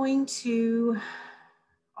I'm going to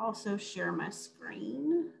also share my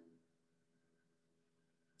screen.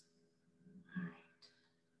 All right.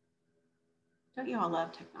 Don't you all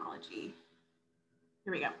love technology?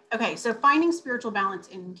 Here we go. Okay, so finding spiritual balance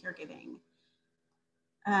in caregiving.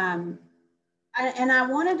 And I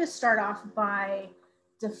wanted to start off by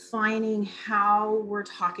defining how we're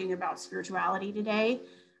talking about spirituality today.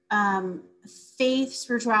 Faith,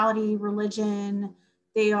 spirituality, religion,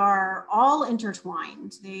 they are all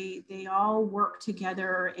intertwined. They all work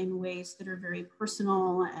together in ways that are very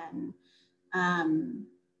personal and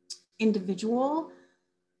individual.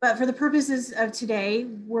 But for the purposes of today,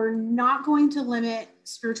 we're not going to limit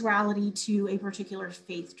spirituality to a particular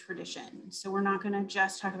faith tradition. So we're not going to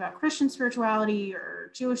just talk about Christian spirituality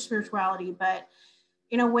or Jewish spirituality, but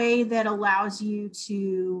in a way that allows you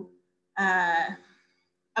to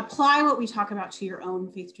apply what we talk about to your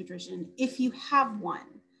own faith tradition, if you have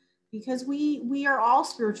one. Because we are all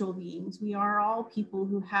spiritual beings. We are all people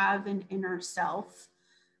who have an inner self.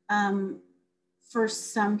 For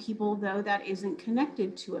some people, though, that isn't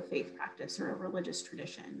connected to a faith practice or a religious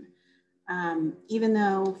tradition, even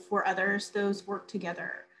though for others, those work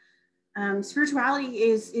together. Spirituality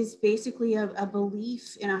is basically a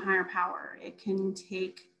belief in a higher power. It can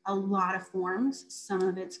take a lot of forms. Some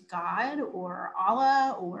of it's God or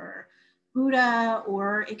Allah or Buddha,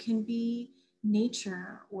 or it can be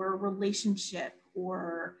nature or relationship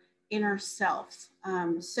or inner self.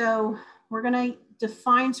 So we're going to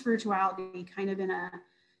define spirituality kind of in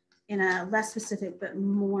a less specific but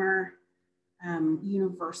more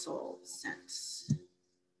universal sense.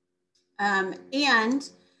 And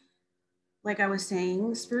like I was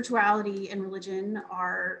saying, spirituality and religion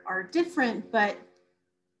are different, but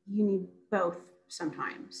you need both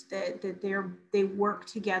sometimes. That they work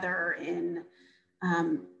together in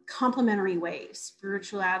complementary ways.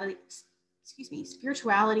 Spirituality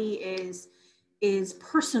is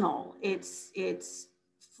personal. It's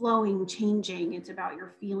flowing, changing. It's about your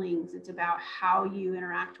feelings. It's about how you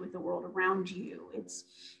interact with the world around you.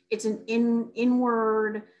 It's an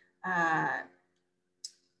inward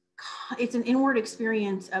it's an inward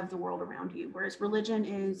experience of the world around you, whereas religion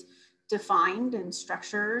is defined and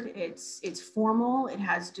structured. It's formal. It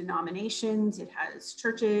has denominations. It has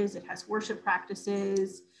churches. It has worship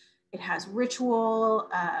practices. It has ritual.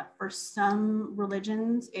 For some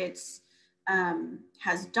religions, it's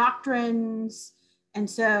has doctrines, and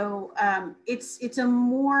so it's a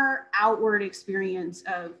more outward experience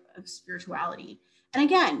of spirituality. And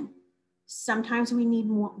again, sometimes we need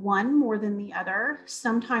one more than the other.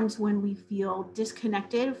 Sometimes when we feel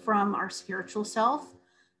disconnected from our spiritual self,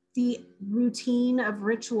 the routine of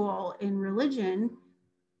ritual in religion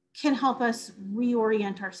can help us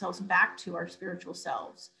reorient ourselves back to our spiritual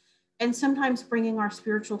selves. And sometimes bringing our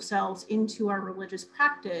spiritual selves into our religious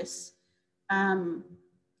practice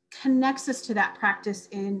connects us to that practice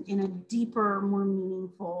in a deeper, more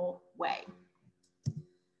meaningful way.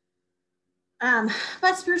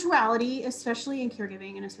 But spirituality, especially in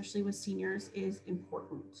caregiving and especially with seniors, is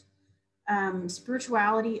important.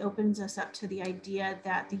 Spirituality opens us up to the idea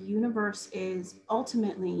that the universe is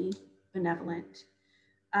ultimately benevolent.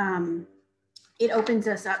 It opens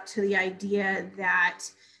us up to the idea that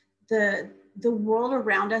the world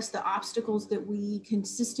around us, the obstacles that we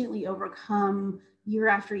consistently overcome year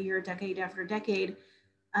after year, decade after decade,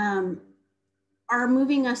 are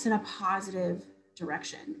moving us in a positive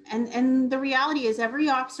direction. And the reality is every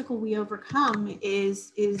obstacle we overcome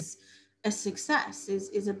is a success,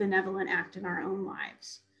 is a benevolent act in our own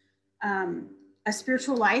lives. A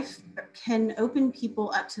spiritual life can open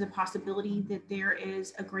people up to the possibility that there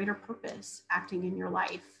is a greater purpose acting in your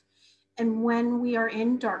life. And when we are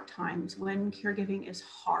in dark times, when caregiving is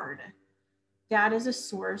hard, that is a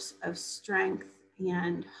source of strength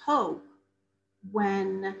and hope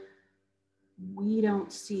when we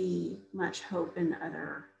don't see much hope in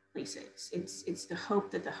other places. It's the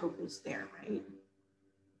hope that the hope is there, right?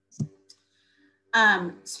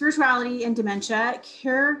 Spirituality and dementia.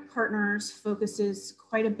 CarePartners focuses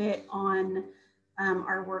quite a bit on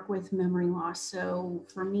our work with memory loss. So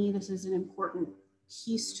for me, this is an important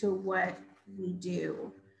piece to what we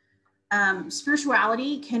do.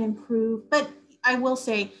 Spirituality can improve, but I will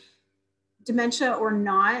say, dementia or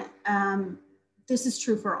not, this is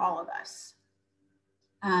true for all of us.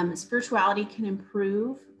 Spirituality can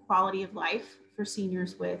improve quality of life for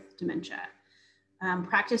seniors with dementia.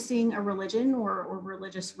 Practicing a religion or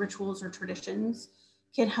religious rituals or traditions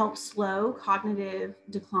can help slow cognitive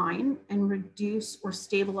decline and reduce or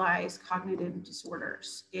stabilize cognitive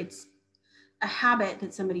disorders. It's a habit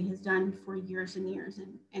that somebody has done for years and years.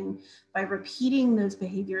 And by repeating those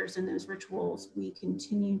behaviors and those rituals, we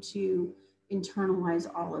continue to internalize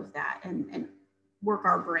all of that and work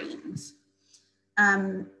our brains.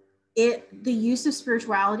 The use of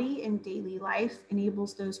spirituality in daily life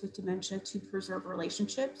enables those with dementia to preserve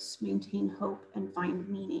relationships, maintain hope, and find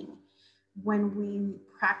meaning. When we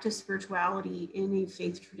practice spirituality in a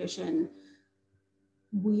faith tradition,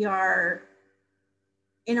 we are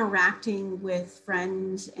interacting with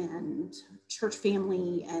friends and church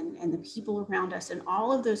family and the people around us, and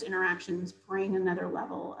all of those interactions bring another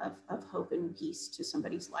level of hope and peace to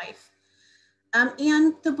somebody's life.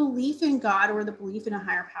 And the belief in God or the belief in a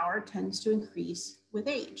higher power tends to increase with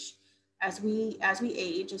age. As we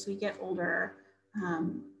age, as we get older,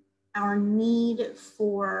 our need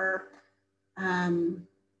for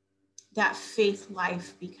that faith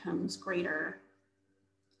life becomes greater.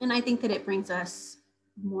 And I think that it brings us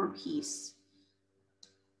more peace.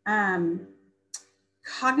 Cognitive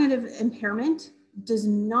impairment does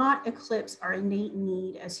not eclipse our innate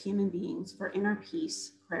need as human beings for inner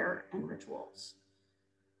peace, prayer, and rituals.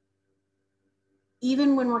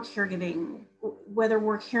 Even when we're caregiving, whether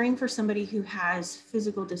we're caring for somebody who has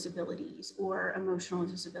physical disabilities or emotional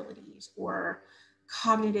disabilities or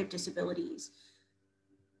cognitive disabilities,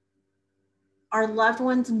 our loved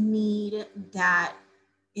ones need that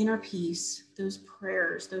inner peace, those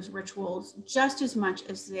prayers, those rituals, just as much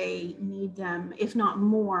as they need them, if not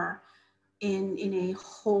more, in a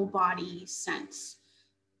whole body sense.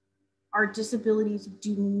 Our disabilities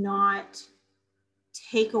do not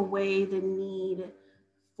take away the need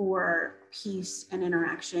for peace and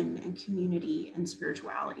interaction and community and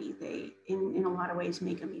spirituality. They, in a lot of ways,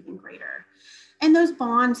 make them even greater. And those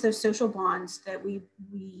bonds, those social bonds that we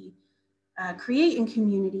create in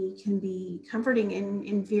community can be comforting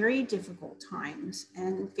in very difficult times.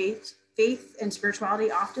 And faith and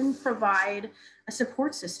spirituality often provide a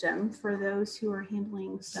support system for those who are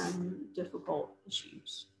handling some difficult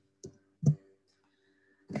issues.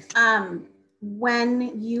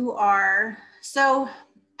 When you are, so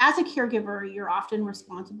as a caregiver, you're often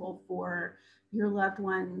responsible for your loved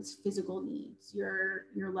one's physical needs, your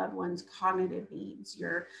loved one's cognitive needs,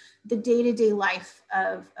 the day-to-day life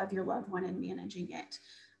of your loved one and managing it.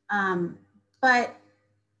 But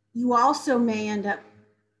you also may end up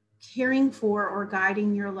caring for or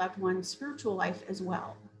guiding your loved one's spiritual life as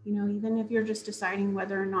well. You know, even if you're just deciding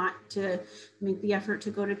whether or not to make the effort to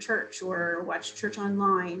go to church or watch church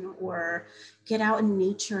online or get out in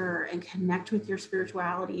nature and connect with your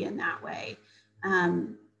spirituality in that way.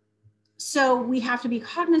 So we have to be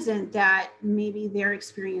cognizant that maybe their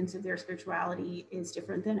experience of their spirituality is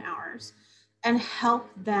different than ours, and help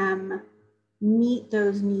them meet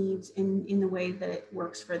those needs in the way that it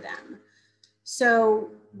works for them.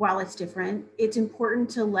 So while it's different, it's important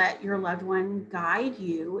to let your loved one guide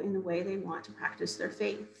you in the way they want to practice their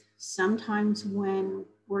faith. Sometimes when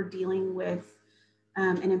we're dealing with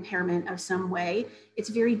an impairment of some way, it's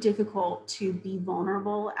very difficult to be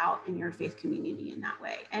vulnerable out in your faith community in that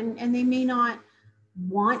way. And they may not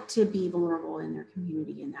want to be vulnerable in their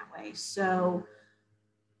community in that way. So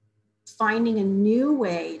finding a new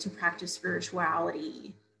way to practice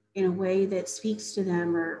spirituality in a way that speaks to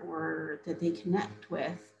them or that they connect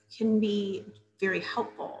with can be very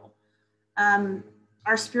helpful.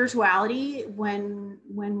 Our spirituality, when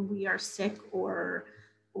we are sick or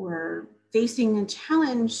facing a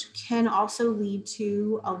challenge, can also lead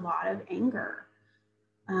to a lot of anger.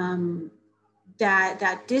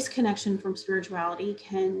 That disconnection from spirituality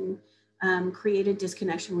can create a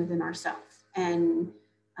disconnection within ourselves, and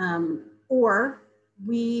or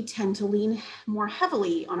we tend to lean more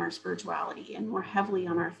heavily on our spirituality and more heavily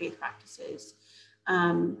on our faith practices.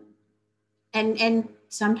 And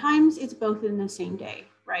sometimes it's both in the same day,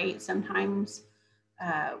 right? Sometimes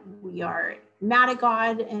we are mad at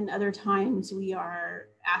God, and other times we are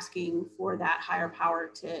asking for that higher power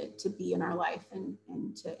to be in our life and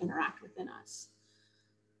to interact within us.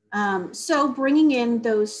 So bringing in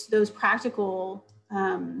those practical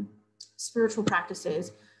spiritual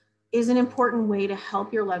practices is an important way to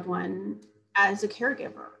help your loved one as a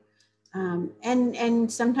caregiver. And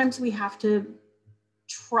sometimes we have to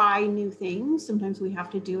try new things. Sometimes we have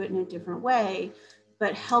to do it in a different way,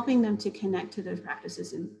 but helping them to connect to those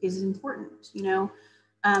practices is important. You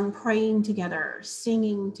know, praying together,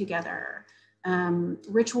 singing together,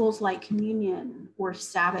 rituals like communion or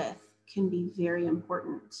Sabbath can be very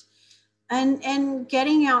important. And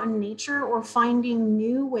getting out in nature or finding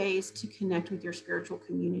new ways to connect with your spiritual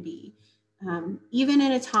community, even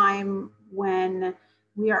in a time when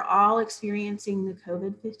we are all experiencing the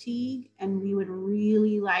COVID fatigue and we would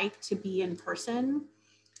really like to be in person,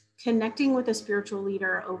 connecting with a spiritual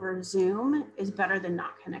leader over Zoom is better than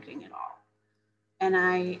not connecting at all. And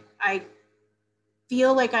I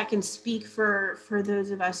feel like I can speak for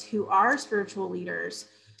those of us who are spiritual leaders.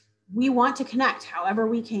 We want to connect however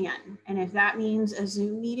we can. And if that means a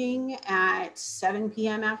Zoom meeting at 7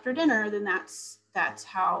 p.m. after dinner, then that's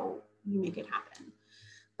how you make it happen.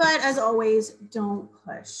 But as always, don't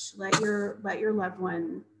push. Let your loved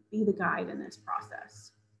one be the guide in this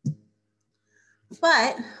process.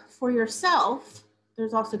 But for yourself,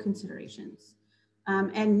 there's also considerations.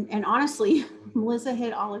 And honestly, Melissa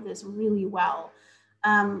hit all of this really well.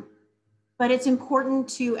 But it's important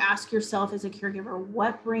to ask yourself as a caregiver,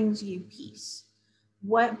 what brings you peace?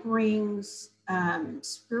 What brings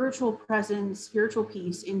spiritual presence, spiritual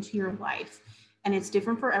peace into your life? And it's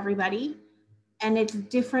different for everybody, and it's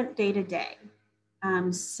different day to day.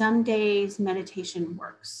 Some days meditation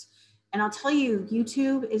works. And I'll tell you,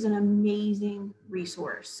 YouTube is an amazing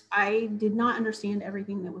resource. I did not understand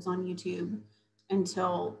everything that was on YouTube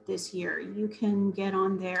until this year. You can get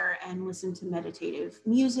on there and listen to meditative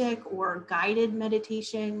music or guided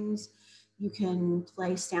meditations. You can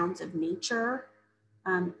play sounds of nature.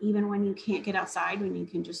 Even when you can't get outside, when you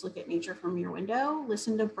can just look at nature from your window,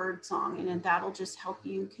 listen to bird song, and that'll just help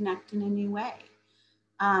you connect in a new way.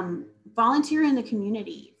 Volunteer in the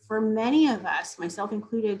community. For many of us, myself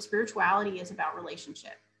included, spirituality is about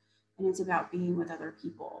relationship, and it's about being with other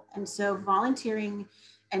people. And so volunteering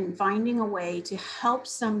and finding a way to help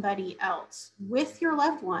somebody else with your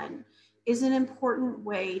loved one is an important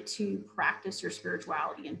way to practice your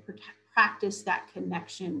spirituality and practice that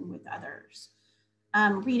connection with others.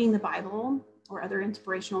 Reading the Bible or other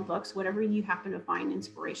inspirational books, whatever you happen to find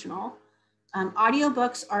inspirational.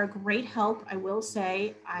 Audiobooks are a great help. I will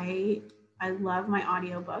say, I love my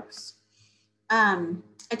audiobooks.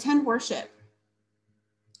 Attend worship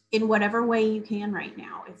in whatever way you can right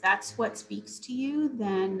now. If that's what speaks to you,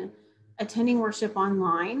 then attending worship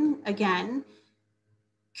online, again,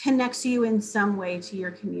 connects you in some way to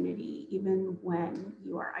your community, even when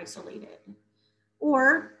you are isolated.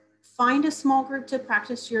 or find a small group to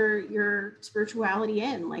practice your spirituality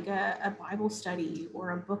in, like a Bible study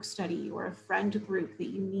or a book study or a friend group that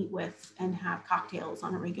you meet with and have cocktails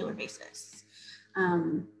on a regular basis.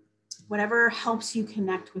 Whatever helps you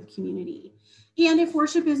connect with community. And if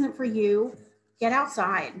worship isn't for you, get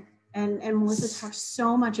outside. And Melissa talked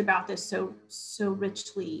so much about this so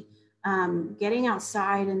richly. Getting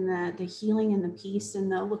outside and the healing and the peace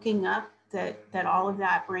and the looking up that all of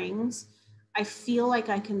that brings. I feel like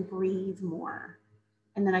I can breathe more,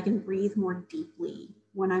 and that I can breathe more deeply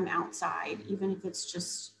when I'm outside, even if it's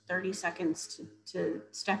just 30 seconds to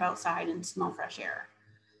step outside and smell fresh air.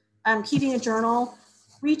 Keeping a journal,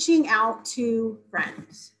 reaching out to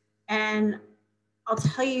friends. And I'll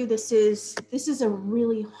tell you, this is a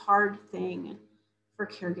really hard thing for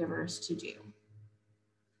caregivers to do.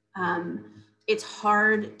 It's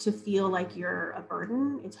hard to feel like you're a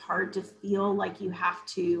burden. It's hard to feel like you have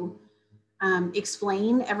to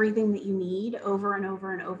explain everything that you need over and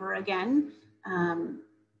over and over again,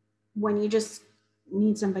 when you just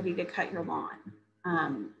need somebody to cut your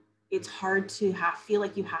lawn. It's hard to feel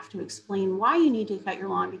like you have to explain why you need to cut your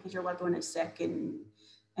lawn because your loved one is sick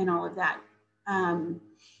and all of that. And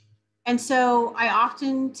so I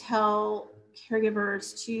often tell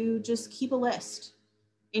caregivers to just keep a list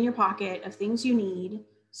in your pocket of things you need,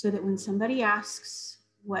 so that when somebody asks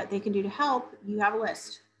what they can do to help, you have a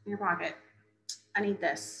list in your pocket. I need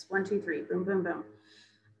this, 1, 2, 3, boom, boom,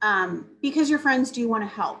 boom. Because your friends do want to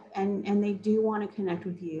help and they do want to connect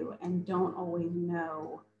with you and don't always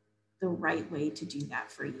know the right way to do that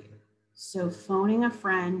for you. So phoning a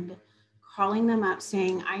friend, calling them up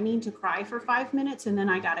saying, I need to cry for 5 minutes and then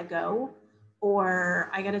I gotta go, or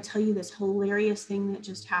I gotta tell you this hilarious thing that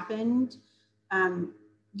just happened.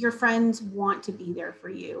 Your friends want to be there for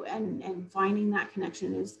you, and finding that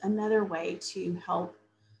connection is another way to help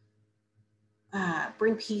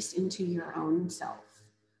bring peace into your own self.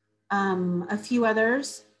 A few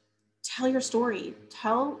others, tell your story.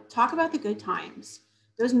 Talk about the good times.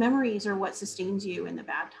 Those memories are what sustains you in the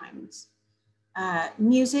bad times.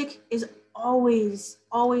 Music is always,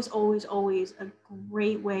 always, always, always a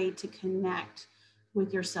great way to connect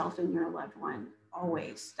with yourself and your loved one.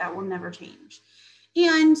 Always. That will never change.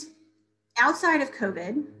 And outside of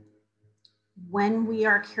COVID, when we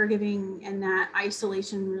are caregiving and that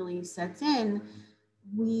isolation really sets in,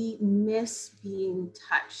 we miss being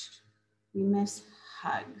touched. We miss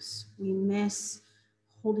hugs. We miss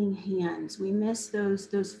holding hands. We miss those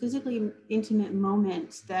physically intimate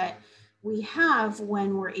moments that we have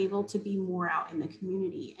when we're able to be more out in the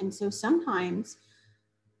community. And so sometimes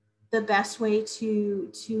the best way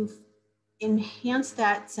to enhance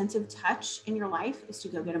that sense of touch in your life is to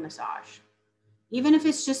go get a massage. Even if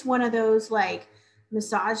it's just one of those like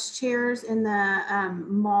massage chairs in the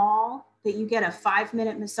mall that you get a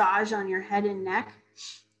 5-minute massage on your head and neck,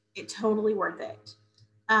 it's totally worth it.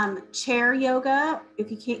 Chair yoga, if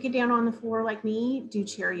you can't get down on the floor like me, do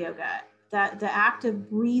chair yoga. The act of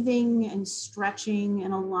breathing and stretching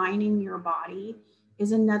and aligning your body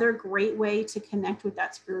is another great way to connect with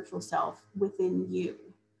that spiritual self within you.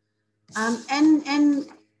 And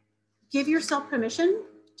give yourself permission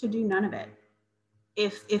to do none of it.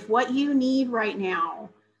 If what you need right now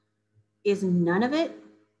is none of it,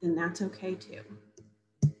 then that's okay too.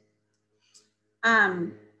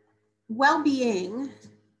 Well-being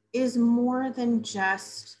is more than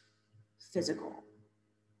just physical.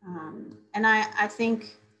 And I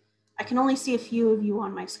think I can only see a few of you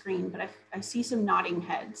on my screen, but I see some nodding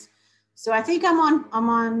heads. So I think I'm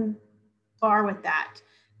on par with that.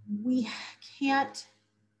 We can't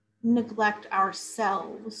neglect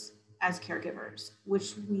ourselves as caregivers,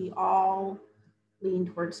 which we all lean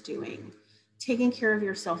towards doing. Taking care of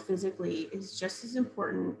yourself physically is just as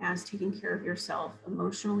important as taking care of yourself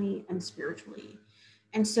emotionally and spiritually.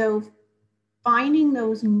 And so finding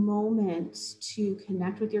those moments to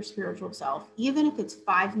connect with your spiritual self, even if it's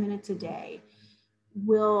 5 minutes a day,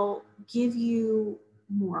 will give you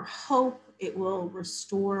more hope. It will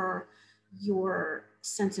restore your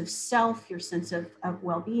sense of self, your sense of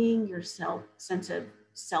well-being, your sense of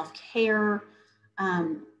self-care.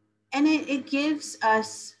 And it gives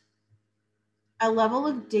us a level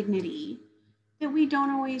of dignity that we don't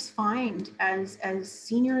always find as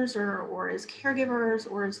seniors or as caregivers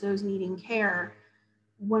or as those needing care.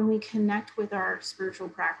 When we connect with our spiritual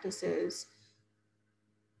practices,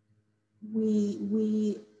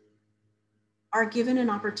 we are given an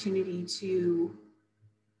opportunity to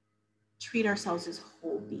treat ourselves as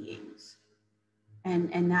whole beings.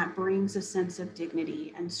 And that brings a sense of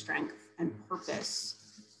dignity and strength and purpose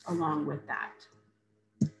along with that.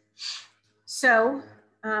 So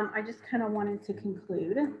I just kind of wanted to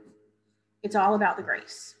conclude. It's all about the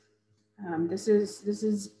grace. This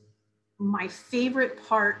is my favorite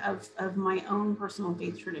part of my own personal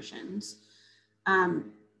faith traditions.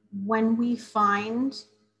 When we find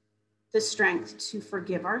the strength to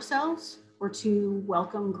forgive ourselves or to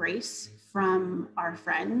welcome grace from our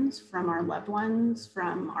friends, from our loved ones,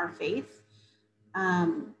 from our faith,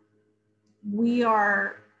 we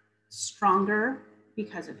are stronger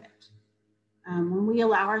because of it. When we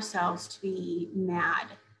allow ourselves to be mad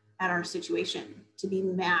at our situation, to be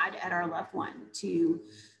mad at our loved one, to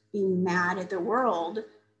be mad at the world,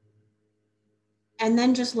 and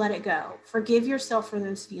then just let it go. Forgive yourself for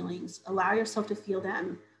those feelings, allow yourself to feel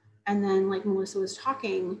them. And then, like Melissa was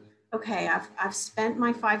talking, okay, I've spent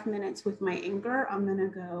my 5 minutes with my anger. I'm gonna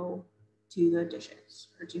go do the dishes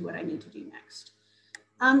or do what I need to do next.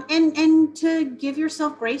 And to give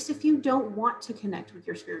yourself grace if you don't want to connect with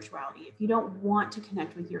your spirituality, if you don't want to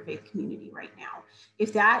connect with your faith community right now,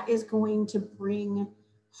 if that is going to bring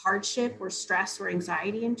hardship or stress or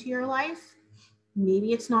anxiety into your life,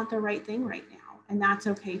 maybe it's not the right thing right now, and that's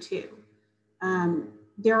okay too.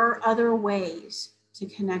 There are other ways to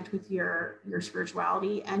connect with your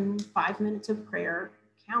spirituality, and 5 minutes of prayer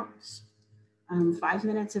counts. 5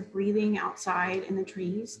 minutes of breathing outside in the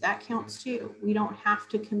trees, that counts too. We don't have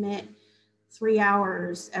to commit 3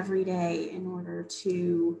 hours every day in order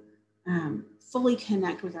to fully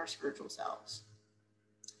connect with our spiritual selves.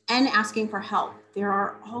 And asking for help. There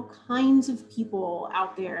are all kinds of people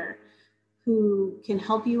out there who can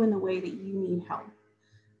help you in the way that you need help.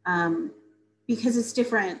 Because it's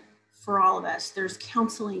different for all of us. There's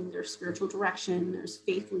counseling, there's spiritual direction, there's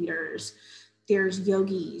faith leaders, there's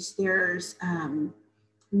yogis, there's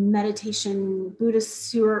meditation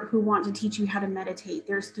Buddhists who want to teach you how to meditate.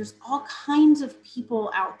 There's all kinds of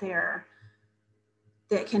people out there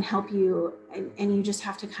that can help you, and you just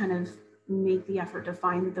have to kind of make the effort to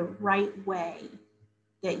find the right way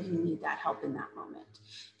that you need that help in that moment.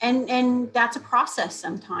 And that's a process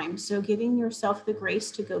sometimes. So giving yourself the grace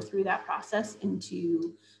to go through that process and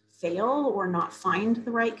to fail or not find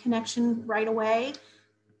the right connection right away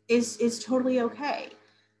is totally okay.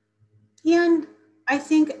 And I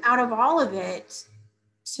think out of all of it,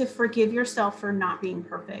 to forgive yourself for not being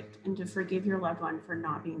perfect and to forgive your loved one for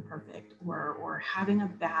not being perfect or having a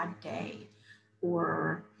bad day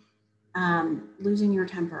or losing your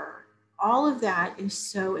temper, all of that is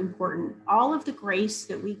so important. All of the grace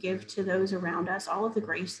that we give to those around us, all of the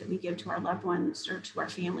grace that we give to our loved ones or to our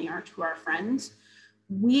family or to our friends,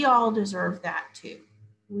 we all deserve that too.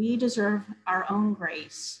 We deserve our own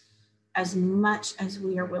grace as much as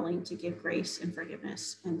we are willing to give grace and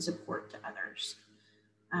forgiveness and support to others.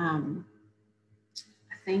 I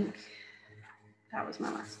think that was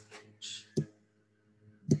my last page.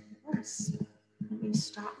 Let me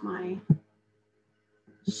stop my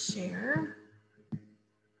share.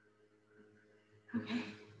 Okay.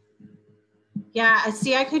 Yeah,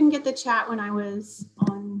 see, I couldn't get the chat when I was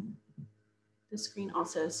on the screen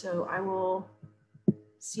also, so I will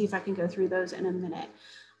see if I can go through those in a minute.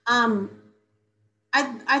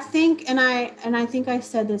 I think, and I think I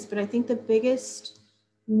said this, but I think the biggest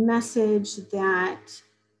message that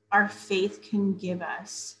our faith can give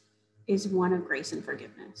us is one of grace and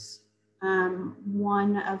forgiveness.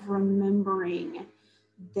 One of remembering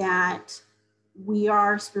that we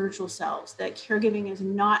are spiritual selves, that caregiving is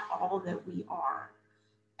not all that we are.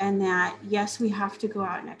 And that, yes, we have to go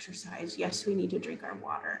out and exercise. Yes, we need to drink our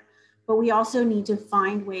water, but we also need to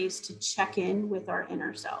find ways to check in with our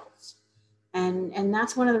inner selves. And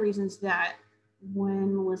that's one of the reasons that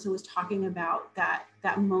when Melissa was talking about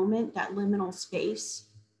that moment, that liminal space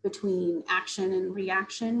between action and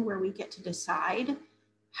reaction, where we get to decide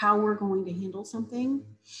how we're going to handle something,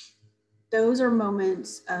 those are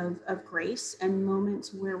moments of grace and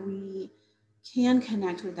moments where we can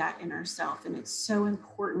connect with that inner self. And it's so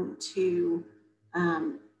important to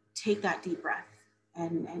take that deep breath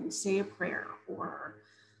and say a prayer or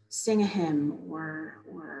sing a hymn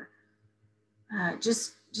or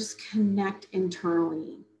just connect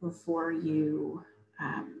internally before you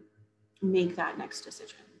make that next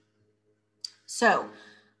decision. So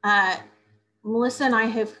Melissa and I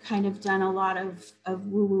have kind of done a lot of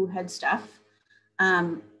woo-woo head stuff.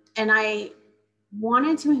 And I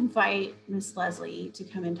wanted to invite Miss Leslie to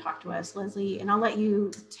come and talk to us. Leslie, and I'll let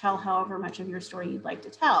you tell however much of your story you'd like to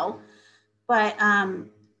tell, but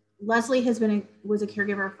Leslie was a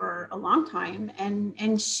caregiver for a long time,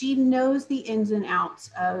 and she knows the ins and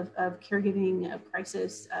outs of caregiving, of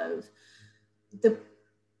crisis, of the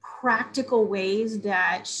practical ways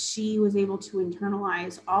that she was able to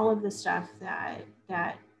internalize all of the stuff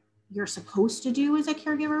that you're supposed to do as a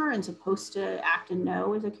caregiver and supposed to act and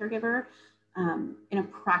know as a caregiver in a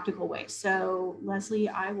practical way. So Leslie,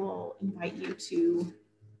 I will invite you to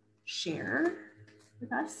share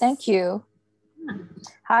with us. Thank you.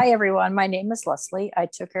 Hi, everyone. My name is Leslie. I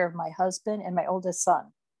took care of my husband and my oldest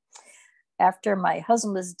son. After my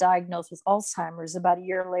husband was diagnosed with Alzheimer's, about a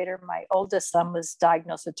year later, my oldest son was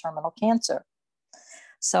diagnosed with terminal cancer.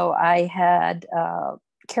 So I had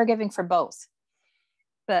caregiving for both.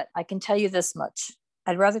 But I can tell you this much.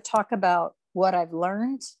 I'd rather talk about what I've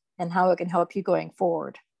learned and how it can help you going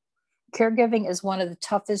forward. Caregiving is one of the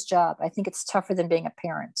toughest jobs. I think it's tougher than being a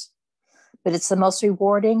parent, but it's the most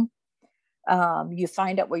rewarding. You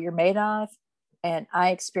find out what you're made of. And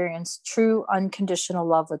I experienced true unconditional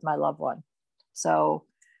love with my loved one. So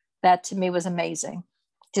that to me was amazing,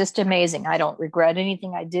 just amazing. I don't regret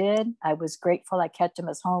anything I did. I was grateful I kept him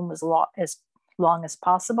as home as long as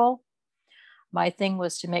possible. My thing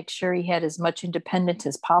was to make sure he had as much independence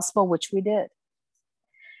as possible, which we did.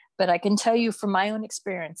 But I can tell you from my own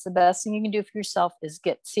experience, the best thing you can do for yourself is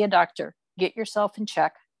see a doctor, get yourself in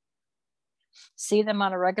check, see them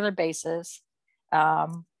on a regular basis.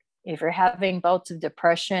 If you're having bouts of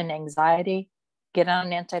depression and anxiety, get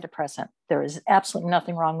on an antidepressant. There is absolutely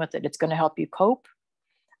nothing wrong with it. It's going to help you cope.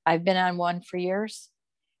 I've been on one for years.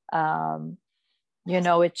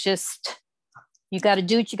 It's just, you got to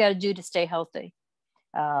do what you got to do to stay healthy.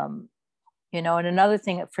 And another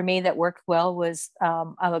thing for me that worked well was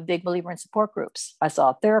I'm a big believer in support groups. I saw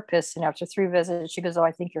a therapist, and after 3 visits, she goes, "Oh,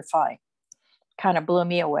 I think you're fine." Kind of blew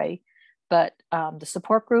me away. But the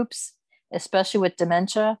support groups, especially with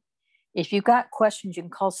dementia, if you've got questions, you can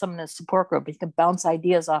call someone in a support group. You can bounce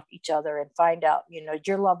ideas off each other and find out, did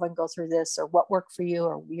your loved one go through this, or what worked for you,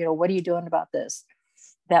 or, what are you doing about this?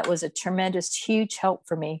 That was a tremendous, huge help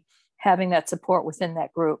for me, having that support within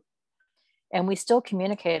that group. And we still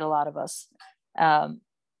communicate, a lot of us.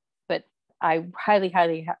 But I highly,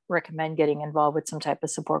 highly recommend getting involved with some type of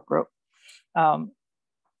support group. And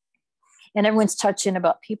everyone's touching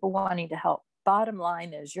about people wanting to help. Bottom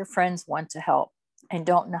line is your friends want to help and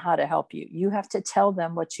don't know how to help you. You have to tell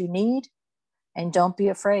them what you need and don't be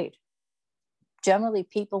afraid. Generally,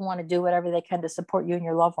 people want to do whatever they can to support you and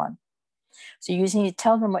your loved one. So you just need to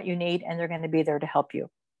tell them what you need, and they're going to be there to help you.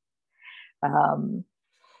 I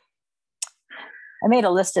made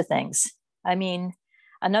a list of things. I mean,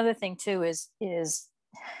 another thing too is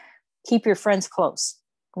keep your friends close.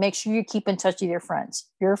 Make sure you keep in touch with your friends.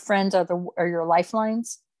 Your friends are your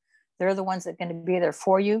lifelines. They're the ones that are going to be there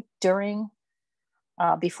for you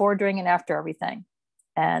before, during, and after everything.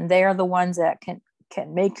 And they are the ones that can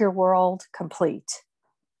make your world complete.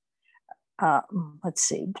 Let's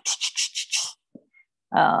see.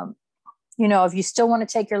 If you still want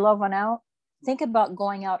to take your loved one out, think about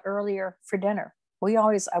going out earlier for dinner.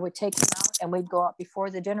 I would take him out and we'd go out before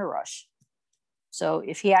the dinner rush. So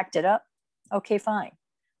if he acted up, okay, fine.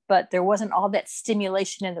 But there wasn't all that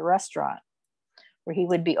stimulation in the restaurant where he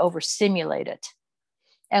would be overstimulated.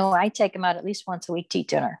 And when I take him out at least once a week to eat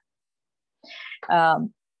dinner.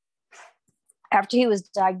 After he was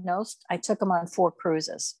diagnosed, I took him on 4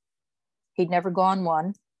 cruises. He'd never gone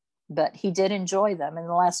one, but he did enjoy them. And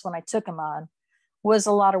the last one I took him on was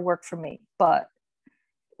a lot of work for me, but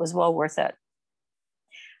it was well worth it.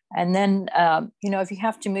 And then, if you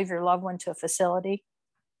have to move your loved one to a facility,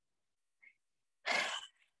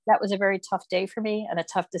 that was a very tough day for me and a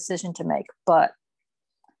tough decision to make. But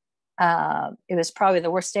it was probably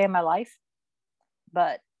the worst day of my life,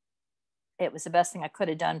 but it was the best thing I could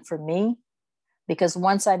have done for me, because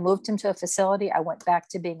once I moved him to a facility, I went back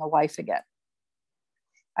to being a wife again.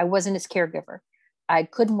 I wasn't his caregiver. I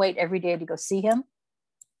couldn't wait every day to go see him.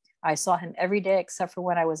 I saw him every day except for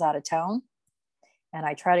when I was out of town. And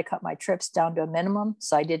I try to cut my trips down to a minimum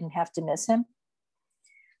so I didn't have to miss him.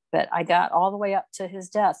 But I got all the way up to his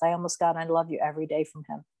death. I almost got "I love you" every day from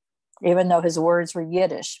him, even though his words were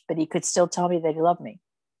Yiddish, but he could still tell me that he loved me.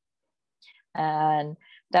 And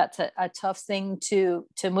that's a tough thing to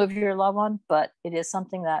move your loved one, but it is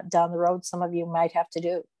something that down the road, some of you might have to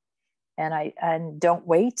do. And don't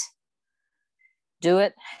wait. Do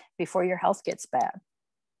it before your health gets bad.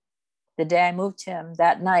 The day I moved him,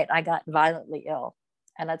 that night, I got violently ill.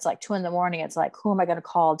 And it's like 2 a.m. It's like, who am I going to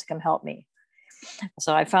call to come help me?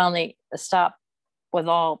 So I finally stopped with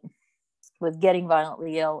getting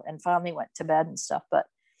violently ill and finally went to bed and stuff. But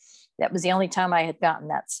that was the only time I had gotten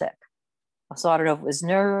that sick. I thought it over. It was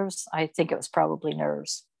nerves. I think it was probably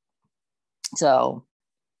nerves. So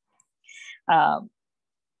I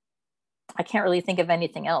can't really think of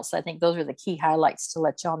anything else. I think those are the key highlights to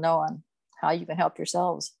let y'all know on how you can help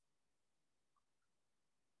yourselves.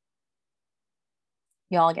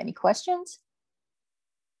 Y'all got any questions?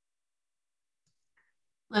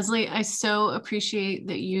 Leslie, I so appreciate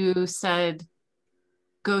that you said,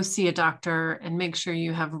 go see a doctor and make sure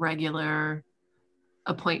you have regular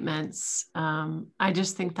appointments. I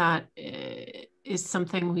just think that is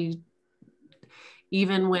something we,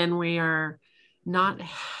 even when we are not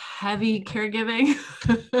heavy caregiving,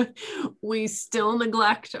 we still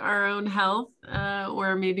neglect our own health,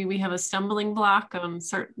 or maybe we have a stumbling block on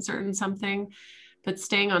certain something, but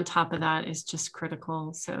staying on top of that is just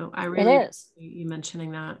critical. So I really appreciate you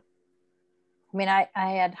mentioning that. I mean, I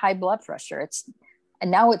had high blood pressure.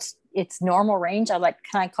 And now it's normal range. I like,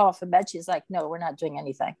 can I call off a bed? She's like, no, we're not doing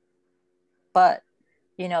anything. But,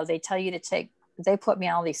 you know, they tell you to they put me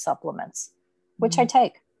on all these supplements, which I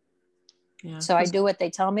take. Yeah. So I do what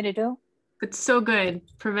they tell me to do. It's so good.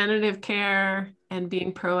 Preventative care and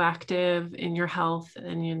being proactive in your health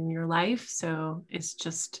and in your life. So it's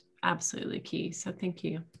just absolutely key. So thank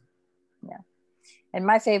you. Yeah. And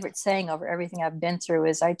my favorite saying over everything I've been through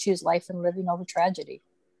is I choose life and living over tragedy.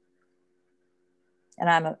 And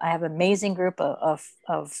I have an amazing group of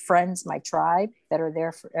friends, my tribe, that are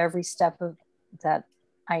there for every step of that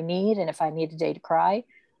I need. And if I need a day to cry,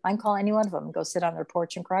 I can call any one of them and go sit on their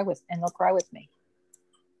porch and they'll cry with me.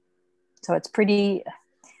 So it's pretty,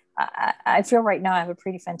 I feel right now I have a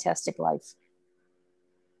pretty fantastic life.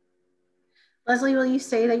 Leslie, will you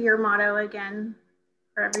say that your motto again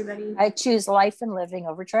for everybody? I choose life and living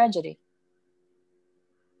over tragedy.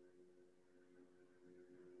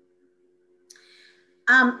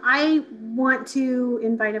 I want to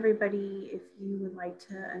invite everybody, if you would like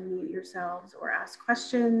to unmute yourselves or ask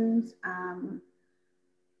questions,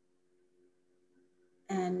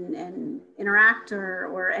 and interact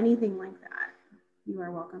or anything like that, you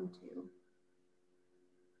are welcome to.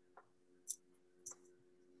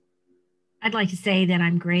 I'd like to say that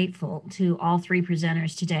I'm grateful to all three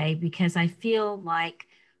presenters today because I feel like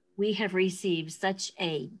we have received such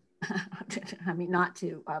a, I mean, not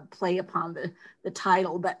to play upon the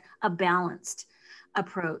title, but a balanced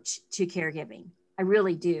approach to caregiving. I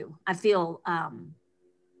really do. I feel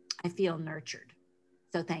nurtured.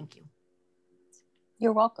 So thank you.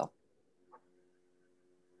 You're welcome.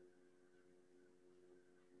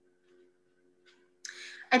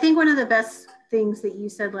 I think one of the best things that you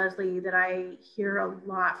said, Leslie, that I hear a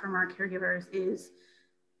lot from our caregivers is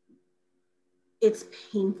it's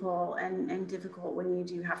painful and difficult when you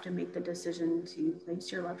do have to make the decision to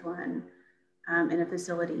place your loved one in a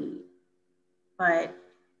facility, but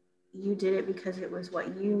you did it because it was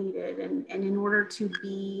what you needed. And in order to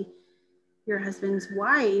be your husband's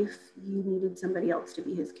wife, you needed somebody else to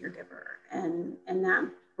be his caregiver. And that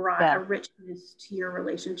brought a richness to your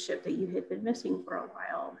relationship that you had been missing for a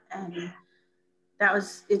while. And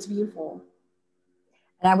it's beautiful.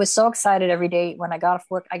 And I was so excited every day when I got off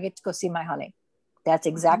work, I get to go see my honey. That's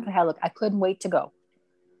exactly how I look. I couldn't wait to go.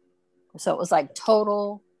 So it was like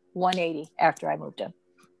total 180 after I moved in.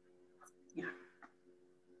 Yeah.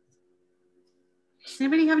 Does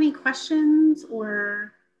anybody have any questions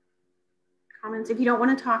or comments? If you don't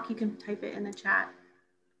want to talk, you can type it in the chat.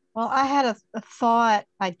 Well, I had a thought,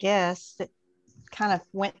 I guess, that kind of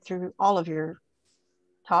went through all of your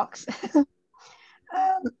talks.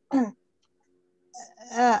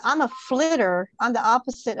 I'm a flitter. I'm the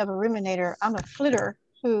opposite of a ruminator. I'm a flitter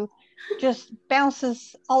who just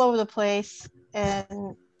bounces all over the place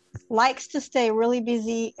and likes to stay really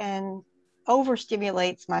busy and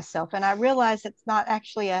overstimulates myself. And I realize it's not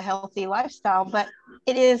actually a healthy lifestyle, but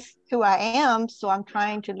it is who I am. So I'm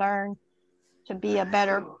trying to learn to be a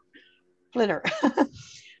better flitter.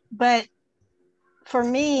 But for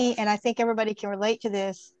me, and I think everybody can relate to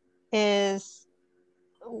this, is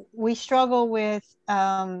we struggle with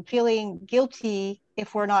feeling guilty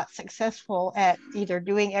if we're not successful at either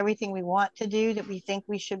doing everything we want to do that we think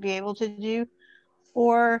we should be able to do,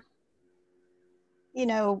 or, you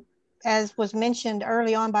know, as was mentioned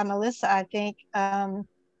early on by Melissa, I think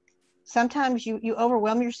sometimes you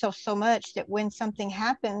overwhelm yourself so much that when something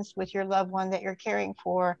happens with your loved one that you're caring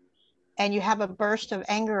for and you have a burst of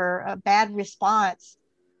anger or a bad response,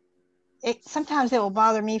 sometimes it will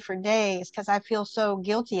bother me for days because I feel so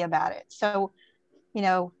guilty about it. So, you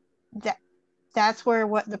know, that's where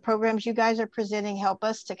what the programs you guys are presenting help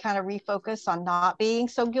us to kind of refocus on not being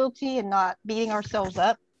so guilty and not beating ourselves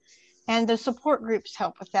up. And the support groups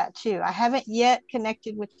help with that too. I haven't yet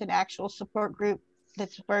connected with an actual support group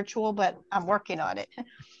that's virtual, but I'm working on it.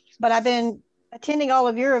 But I've been attending all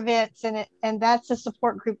of your events, and that's a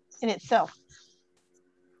support group in itself.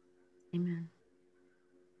 Amen.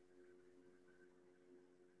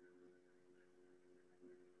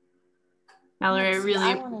 Valerie, I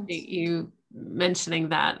really appreciate you mentioning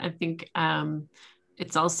that. I think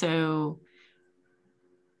it's also,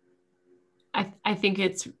 I think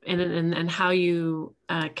it's and how you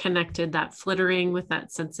connected that flittering with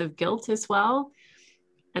that sense of guilt as well.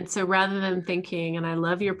 And so rather than thinking, and I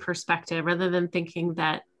love your perspective, rather than thinking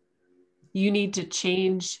that you need to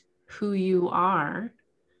change who you are,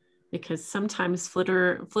 because sometimes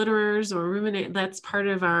flitterers or ruminate, that's part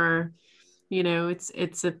of our, you know,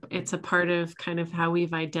 it's a part of kind of how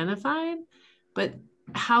we've identified, but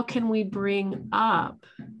how can we bring up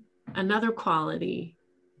another quality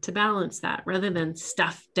to balance that rather than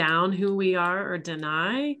stuff down who we are or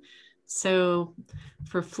deny? So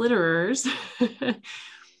for flitterers,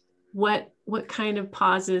 what kind of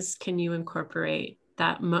pauses can you incorporate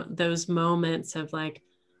that those moments of like,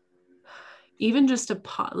 even just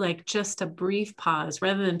just a brief pause,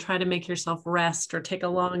 rather than try to make yourself rest or take a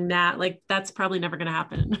long nap? Like that's probably never going to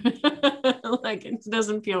happen. Like it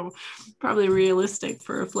doesn't feel probably realistic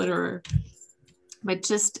for a flitterer. But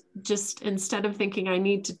just instead of thinking I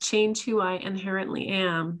need to change who I inherently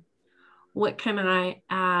am, what can I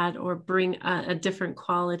add or bring a different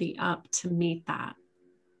quality up to meet that?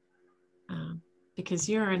 Because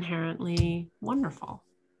you're inherently wonderful.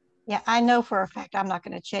 Yeah, I know for a fact I'm not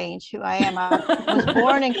going to change who I am. I was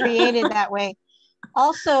born and created that way.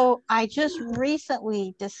 Also, I just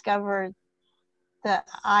recently discovered the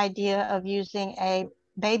idea of using a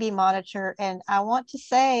baby monitor, and I want to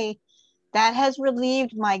say that has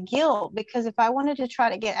relieved my guilt, because if I wanted to try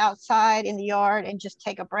to get outside in the yard and just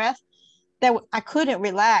take a breath, that I couldn't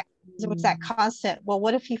relax. There was that constant, well,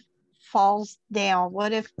 what if he falls down?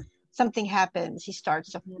 What if something happens? He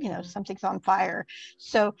starts, you know, something's on fire.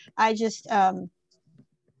 So I just,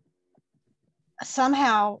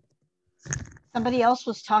 somehow somebody else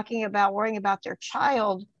was talking about worrying about their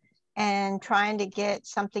child and trying to get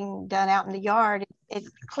something done out in the yard. It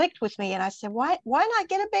clicked with me, and I said, why not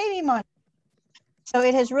get a baby monitor? So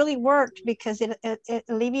it has really worked, because it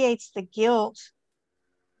alleviates the guilt,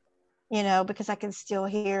 you know, because I can still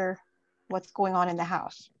hear what's going on in the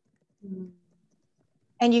house.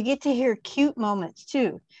 And you get to hear cute moments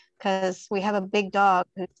too, because we have a big dog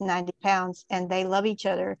who's 90 pounds and they love each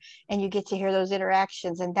other, and you get to hear those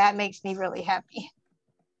interactions, and that makes me really happy.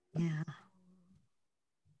 Yeah.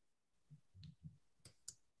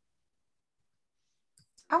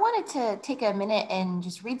 I wanted to take a minute and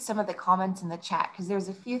just read some of the comments in the chat, because there's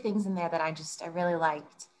a few things in there that I really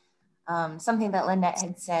liked. Something that Lynette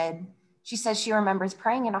had said. She says she remembers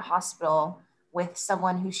praying in a hospital with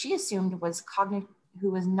someone who she assumed was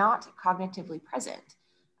not cognitively present,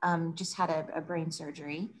 just had a brain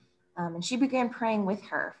surgery. And she began praying with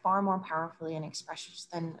her far more powerfully and expressive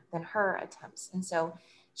than her attempts. And so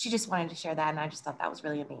she just wanted to share that, and I just thought that was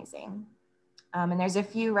really amazing. And there's a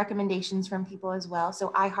few recommendations from people as well.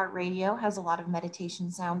 So iHeartRadio has a lot of meditation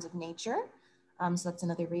sounds of nature. So that's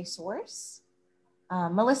another resource.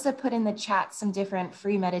 Melissa put in the chat some different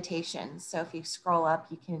free meditations. So if you scroll up,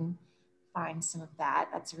 you can find some of that.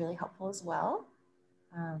 That's really helpful as well.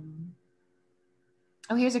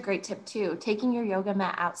 Oh, here's a great tip too. Taking your yoga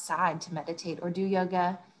mat outside to meditate or do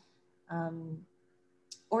yoga,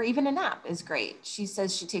 or even a nap is great. She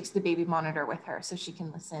says she takes the baby monitor with her so she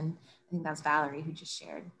can listen. I think that's Valerie who just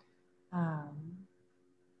shared.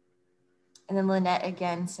 And then Lynette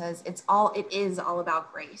again says, it is all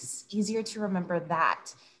about grace. Easier to remember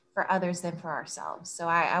that for others than for ourselves. So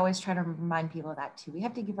I always try to remind people of that too. We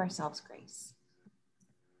have to give ourselves grace.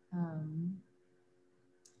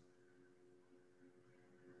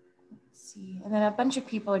 Let's see. And then a bunch of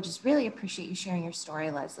people just really appreciate you sharing your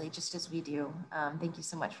story, Leslie, just as we do. Thank you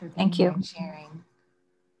so much for being here and sharing.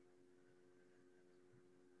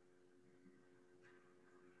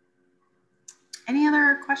 Any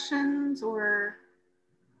other questions or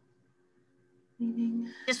anything?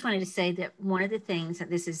 Just wanted to say that one of the things that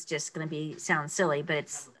this is just going to sound silly, but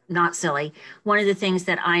it's not silly. One of the things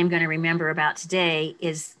that I'm going to remember about today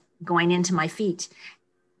is going into my feet.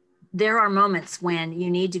 There are moments when you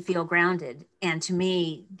need to feel grounded. And to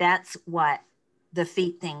me, that's what the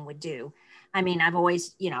feet thing would do. I mean, I've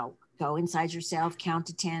always, you know, go inside yourself, count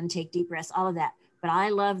to 10, take deep breaths, all of that. But I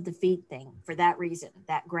love the feet thing for that reason,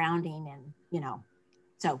 that grounding, and, you know,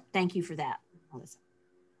 so thank you for that, Melissa.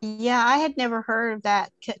 Yeah, I had never heard of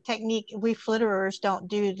that technique. We flitterers don't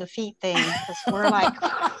do the feet thing, because we're like,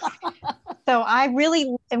 so I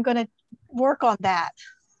really am going to work on that.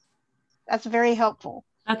 That's very helpful.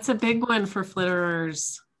 That's a big one for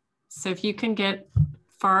flitterers. So if you can get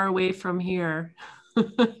far away from here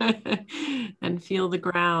and feel the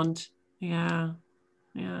ground. Yeah.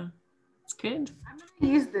 It's good. I'm going to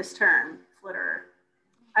use this term, flitterer.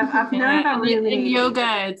 I've known about in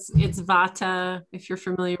yoga, it's Vata. If you're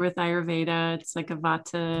familiar with Ayurveda, it's like a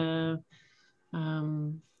Vata.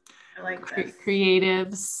 I like this.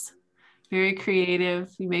 Creatives, very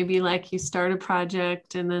creative. You maybe like you start a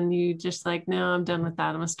project and then you just like, no, I'm done with that.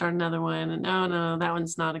 I'm gonna start another one. And no, that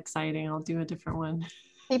one's not exciting. I'll do a different one.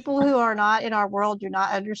 People who are not in our world do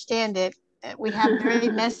not understand it. We have very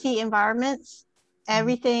messy environments.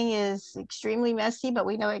 Everything is extremely messy, but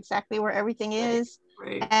we know exactly where everything is.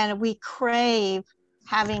 Right. And we crave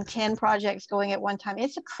having 10 projects going at one time.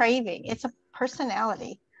 It's a craving. It's a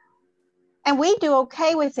personality. And we do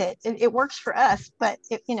okay with it. It works for us. But,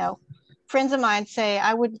 friends of mine say,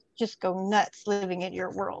 I would just go nuts living in your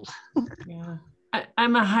world. Yeah,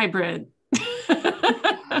 I'm a hybrid.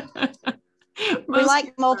 We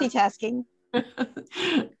like multitasking.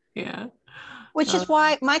 Yeah. Which is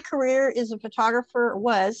why my career as a photographer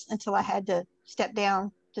was until I had to step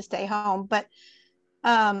down to stay home. But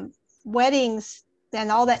weddings and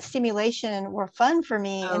all that stimulation were fun for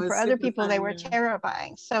me. And for other people, they were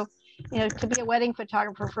terrifying. So, to be a wedding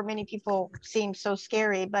photographer for many people seems so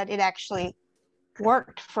scary, but it actually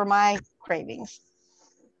worked for my cravings.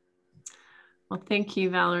 Well, thank you,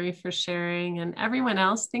 Valerie, for sharing, and everyone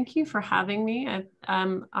else. Thank you for having me.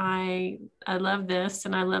 I love this,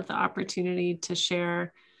 and I love the opportunity to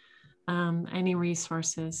share any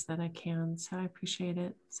resources that I can. So I appreciate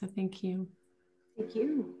it. So thank you. Thank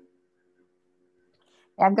you.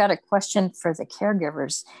 I've got a question for the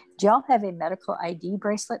caregivers. Do y'all have a medical ID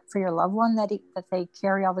bracelet for your loved one that they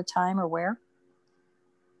carry all the time or wear?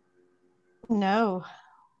 No.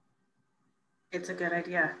 It's a good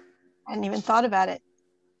idea. I hadn't even thought about it.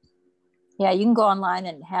 Yeah, you can go online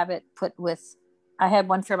and have it put with, I had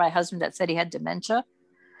one for my husband that said he had dementia,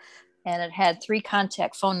 and it had 3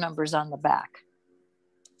 contact phone numbers on the back.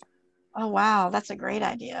 Oh, wow. That's a great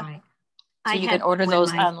idea. Right. So you can order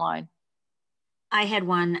those online. I had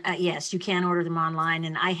one, yes, you can order them online.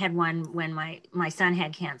 And I had one when my son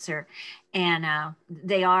had cancer, and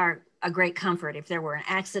they are a great comfort. If there were an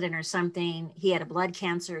accident or something, he had a blood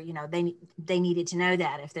cancer, they needed to know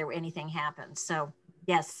that if there were anything happened. So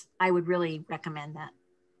yes, I would really recommend that.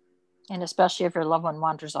 And especially if your loved one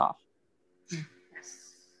wanders off. Yes.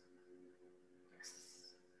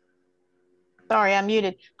 Sorry, I'm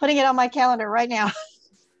muted. Putting it on my calendar right now.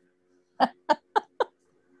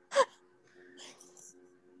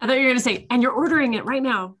 I thought you were going to say, and you're ordering it right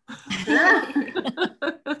now.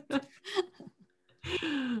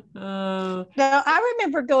 No, I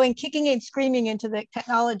remember going kicking and screaming into the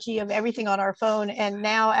technology of everything on our phone. And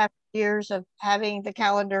now, after years of having the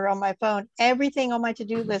calendar on my phone, everything on my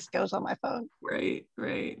to-do list goes on my phone. Right.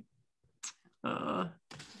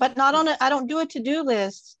 But not on I don't do a to-do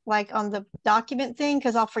list like on the document thing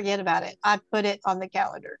because I'll forget about it. I put it on the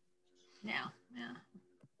calendar. Yeah.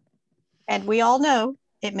 And we all know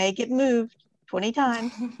it may get moved 20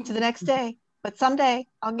 times to the next day, but someday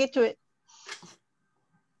I'll get to it.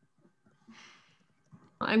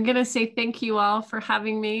 I'm going to say thank you all for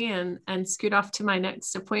having me and scoot off to my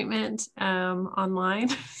next appointment online.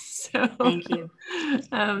 So thank you.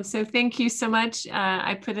 So thank you so much.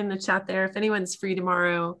 I put in the chat there, if anyone's free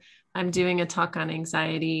tomorrow, I'm doing a talk on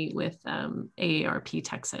anxiety with AARP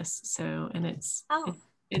Texas. So, and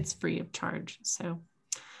it's free of charge. So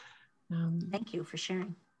thank you for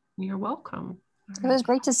sharing. You're welcome. It was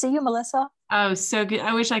great to see you, Melissa. Oh, so good.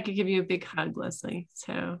 I wish I could give you a big hug, Leslie.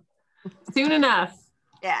 So soon enough.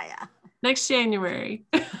 Yeah. Next January.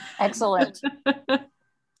 Excellent.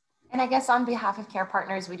 And I guess on behalf of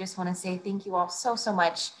CarePartners, we just want to say thank you all so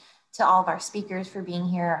much to all of our speakers for being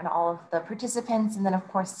here and all of the participants. And then of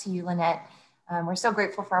course to you, Lynette. We're so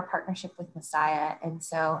grateful for our partnership with Messiah. And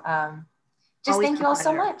so just always thank you all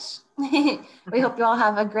so much. We hope you all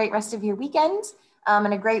have a great rest of your weekend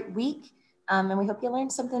and a great week. And we hope you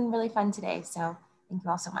learned something really fun today. So thank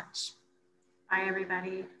you all so much. Bye,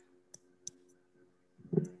 everybody.